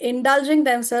indulging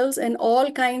themselves in all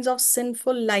kinds of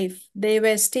sinful life. They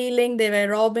were stealing, they were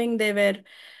robbing, they were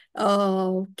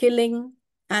killing,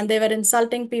 and they were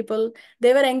insulting people.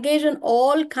 They were engaged in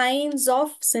all kinds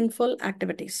of sinful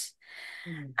activities.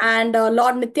 And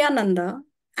Lord Nityananda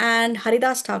and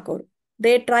Haridas Thakur,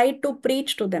 they tried to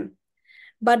preach to them,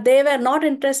 but they were not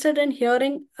interested in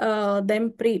hearing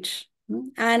them preach.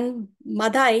 And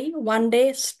Madhai one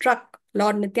day struck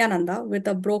Lord Nityananda with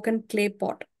a broken clay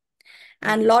pot.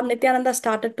 And Lord Nityananda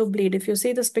started to bleed. If you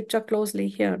see this picture closely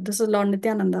here, this is Lord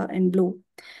Nityananda in blue.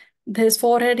 His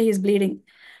forehead, he is bleeding.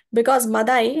 Because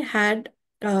Madhai had,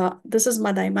 this is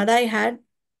Madhai. Madhai had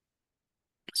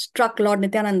struck Lord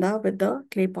Nityananda with the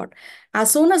clay pot.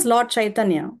 As soon as Lord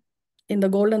Chaitanya, in the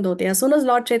golden dhoti, as soon as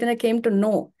Lord Chaitanya came to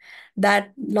know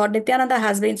that Lord Nityananda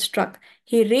has been struck,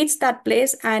 he reached that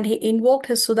place and he invoked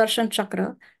his Sudarshan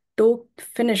Chakra to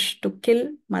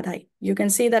kill Madhai. You can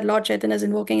see that Lord Chaitanya is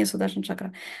invoking his Sudarshan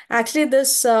Chakra. Actually,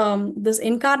 this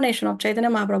incarnation of Chaitanya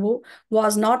Mahaprabhu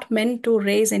was not meant to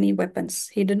raise any weapons.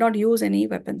 He did not use any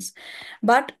weapons.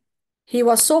 But he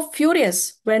was so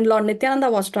furious when Lord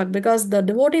Nityananda was struck because the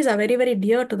devotees are very, very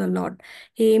dear to the Lord.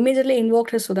 He immediately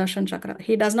invoked his Sudarshan Chakra.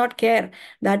 He does not care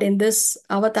that in this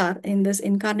avatar, in this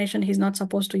incarnation, he's not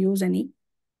supposed to use any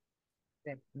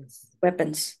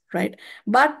weapons, right?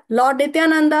 But Lord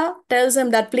Nityananda tells him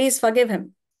that please forgive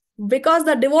him. Because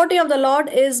the devotee of the Lord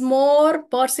is more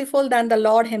merciful than the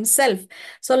Lord himself.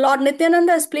 So Lord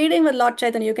Nityananda is pleading with Lord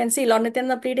Chaitanya. You can see Lord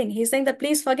Nityananda pleading. He's saying that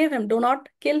please forgive him. Do not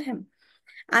kill him.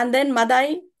 And then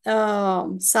Madhai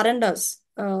surrenders.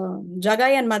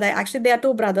 Jagai and Madhai, actually they are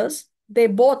two brothers. They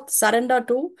both surrender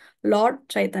to Lord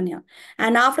Chaitanya.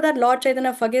 And after that, Lord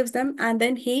Chaitanya forgives them and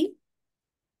then he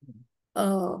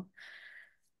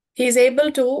he's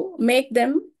able to make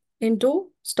them into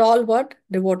stalwart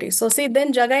devotees. So see,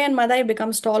 then Jagai and Madai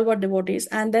become stalwart devotees,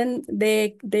 and then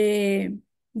they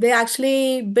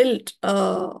actually built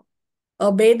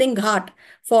a bathing ghat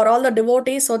for all the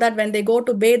devotees, so that when they go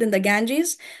to bathe in the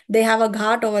Ganges, they have a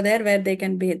ghat over there where they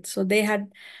can bathe. So they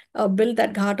had built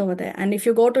that ghat over there. And if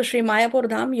you go to Sri Mayapur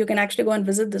Dham, you can actually go and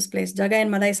visit this place, Jagai and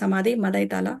Madai Samadhi, Madai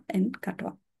Tala in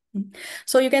Katwa.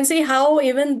 So you can see how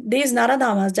even these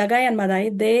Naradhamas, Jagai and Madai,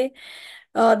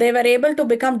 they were able to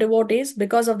become devotees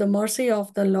because of the mercy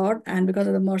of the Lord and because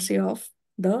of the mercy of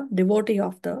the devotee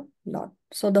of the Lord.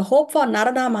 So the hope for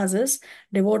Naradhamas is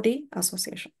devotee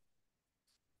association.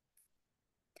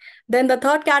 Then the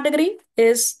third category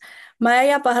is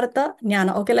Maya Paharta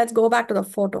Jnana. Okay, let's go back to the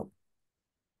photo.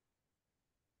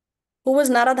 Who is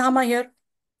Naradhama here?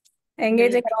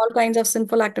 Engaging in all kinds of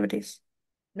sinful activities.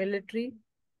 Military.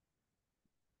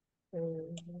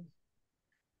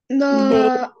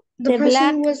 The the person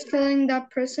black. who was killing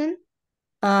that person.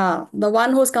 The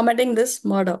one who's committing this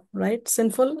murder, right?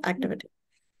 Sinful activity.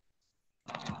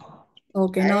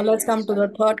 Okay, now let's come to the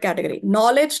third category.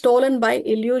 Knowledge stolen by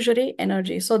illusory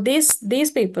energy. So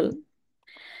these people,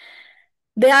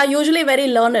 they are usually very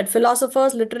learned,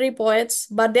 philosophers, literary poets,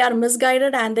 but they are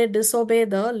misguided and they disobey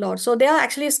the Lord. So they are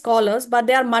actually scholars, but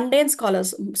they are mundane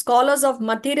scholars, scholars of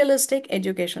materialistic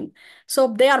education.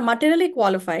 So they are materially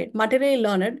qualified, materially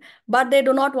learned, but they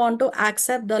do not want to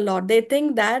accept the Lord. They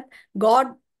think that God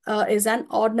is an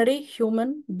ordinary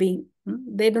human being.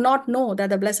 They do not know that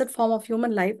the blessed form of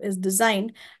human life is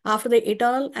designed after the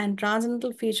eternal and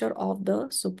transcendental feature of the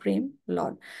Supreme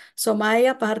Lord. So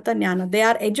Maya Paharta Jnana, they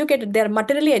are educated, they are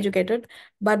materially educated,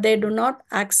 but they do not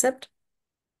accept.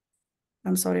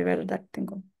 I'm sorry, where did that thing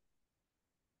go?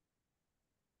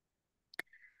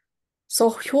 So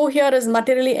who here is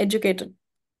materially educated,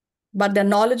 but their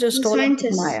knowledge is The stolen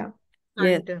from scientist. Maya?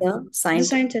 Yes, the The scientist.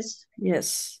 scientist.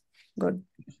 Yes, good.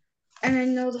 And I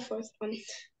know the fourth one.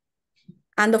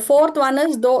 And the fourth one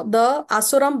is the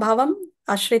Asuram Bhavam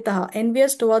Ashritaha,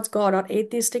 envious towards God or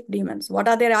atheistic demons. What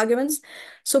are their arguments?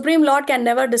 Supreme Lord can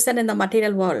never descend in the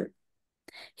material world.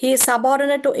 He is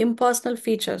subordinate to impersonal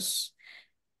features,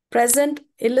 present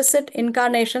illicit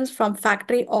incarnations from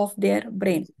factory of their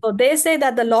brain. So they say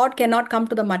that the Lord cannot come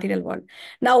to the material world.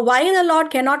 Now, why the Lord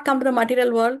cannot come to the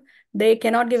material world? They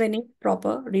cannot give any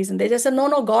proper reason. They just say,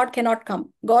 no, God cannot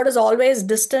come. God is always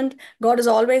distant. God is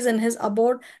always in his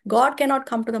abode. God cannot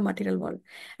come to the material world.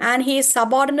 And he is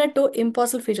subordinate to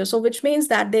impersonal features. So which means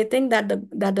that they think that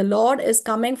the Lord is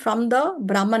coming from the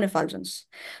Brahman effulgence.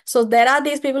 So there are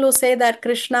these people who say that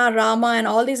Krishna, Rama, and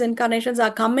all these incarnations are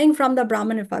coming from the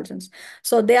Brahman effulgence.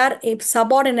 So they are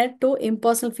subordinate to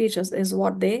impersonal features, is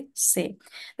what they say.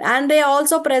 And they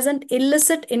also present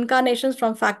illicit incarnations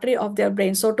from factory of their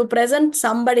brain. So to present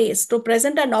somebody is to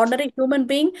present an ordinary human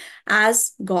being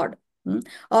as God.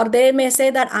 Or they may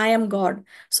say that I am God.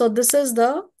 So this is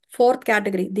the fourth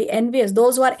category, the envious,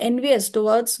 those who are envious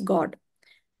towards God,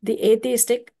 the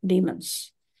atheistic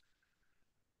demons.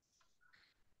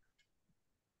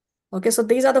 Okay, so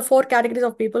these are the four categories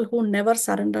of people who never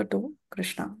surrender to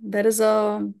Krishna. There is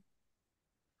a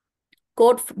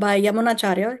quote by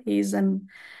Yamunacharya. He's an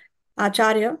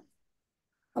Acharya,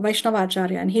 a Vaishnava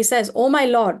Acharya, and he says, "Oh my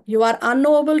Lord, you are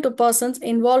unknowable to persons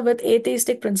involved with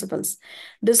atheistic principles.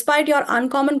 Despite your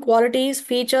uncommon qualities,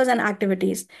 features, and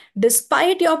activities,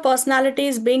 despite your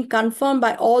personalities being confirmed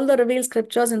by all the revealed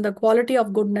scriptures in the quality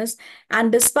of goodness,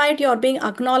 and despite your being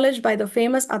acknowledged by the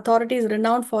famous authorities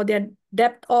renowned for their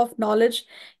depth of knowledge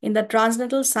in the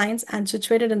transcendental science and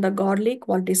situated in the godly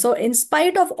quality." So in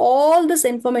spite of all this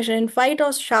information, in spite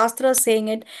of Shastras saying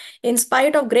it, in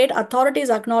spite of great authorities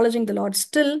acknowledging the Lord,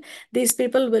 still these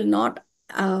people will not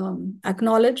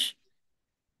acknowledge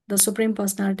the Supreme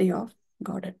Personality of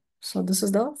Godhead. So this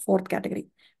is the fourth category.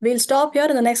 We'll stop here.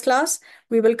 In the next class,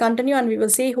 we will continue and we will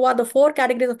see who are the four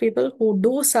categories of people who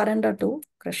do surrender to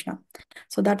Krishna.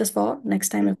 So that is for next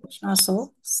time if Krishna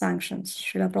so sanctions.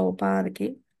 Srila Prabhupada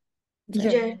ki jai.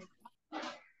 Jai.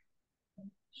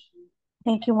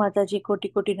 Thank you, Mataji. Koti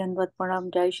Koti Dandavat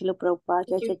Pranam. Jai Shila Prabhupada.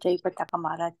 Jai Thank Jai Pataka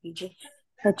Maharaj ki jai.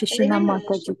 Jai Shri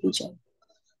Mataji ki jai.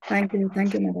 Thank you.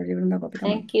 Thank you, Mataji. Vrinda Gopika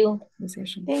Mataji. Thank you.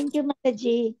 Appreciation. Thank you,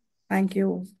 Mataji. Thank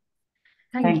you.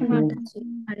 Thank you, Mataji.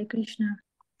 Hare Krishna.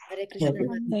 Hare Krishna.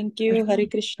 Thank you. Hare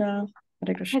Krishna.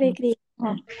 Hare Krishna. Hare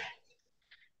Krishna.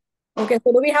 Okay,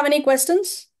 so do we have any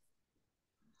questions?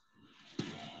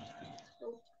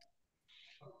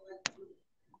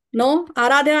 No?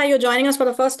 Aradhya, are you joining us for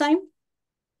the first time?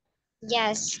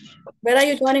 Yes. Where are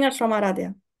you joining us from,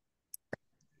 Aradhya?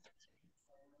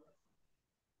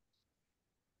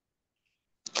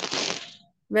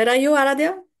 Where are you,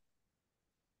 Aradhya?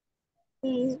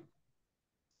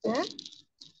 Huh?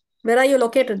 Where are you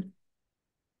located?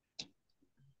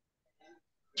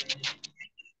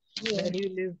 Where do you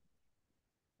live?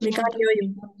 We can't hear you.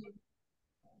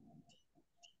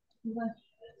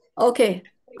 Okay.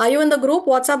 Are you in the group,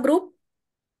 WhatsApp group?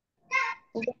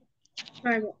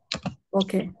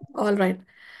 Okay. All right.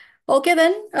 Okay,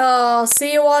 then.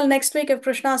 See you all next week if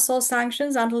Krishna so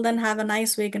sanctions. Until then, have a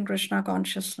nice week in Krishna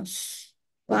consciousness.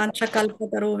 Vancha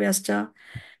kalpataru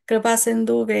kripa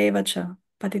sindhu vevacha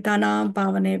patitanam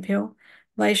pavanebhyo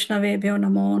vaishnavebhyo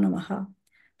namo namaha.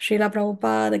 Srila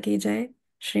Prabhupada ki jai.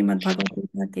 Srimad Bhagavad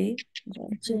Gita ki jai.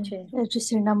 जय श्री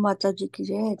श्री राम माता जी की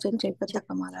जय, जय जय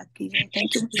कथा महाराज की जय।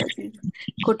 Thank you माता जी,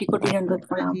 कोटि कोटि दंडवत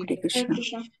प्रणाम। हरे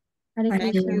Krishna. Hare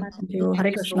Thank Krishna, you. Mata. Thank you.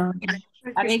 Hare Krishna. Hare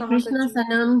Hare Krishna, Mataji.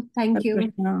 Sanam. Thank Hare you.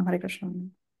 Krishna. Hare Krishna.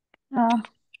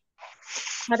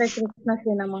 Hare Krishna,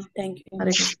 Srinama. Thank you.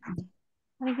 Hare Krishna.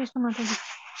 Hare Krishna, Mataji.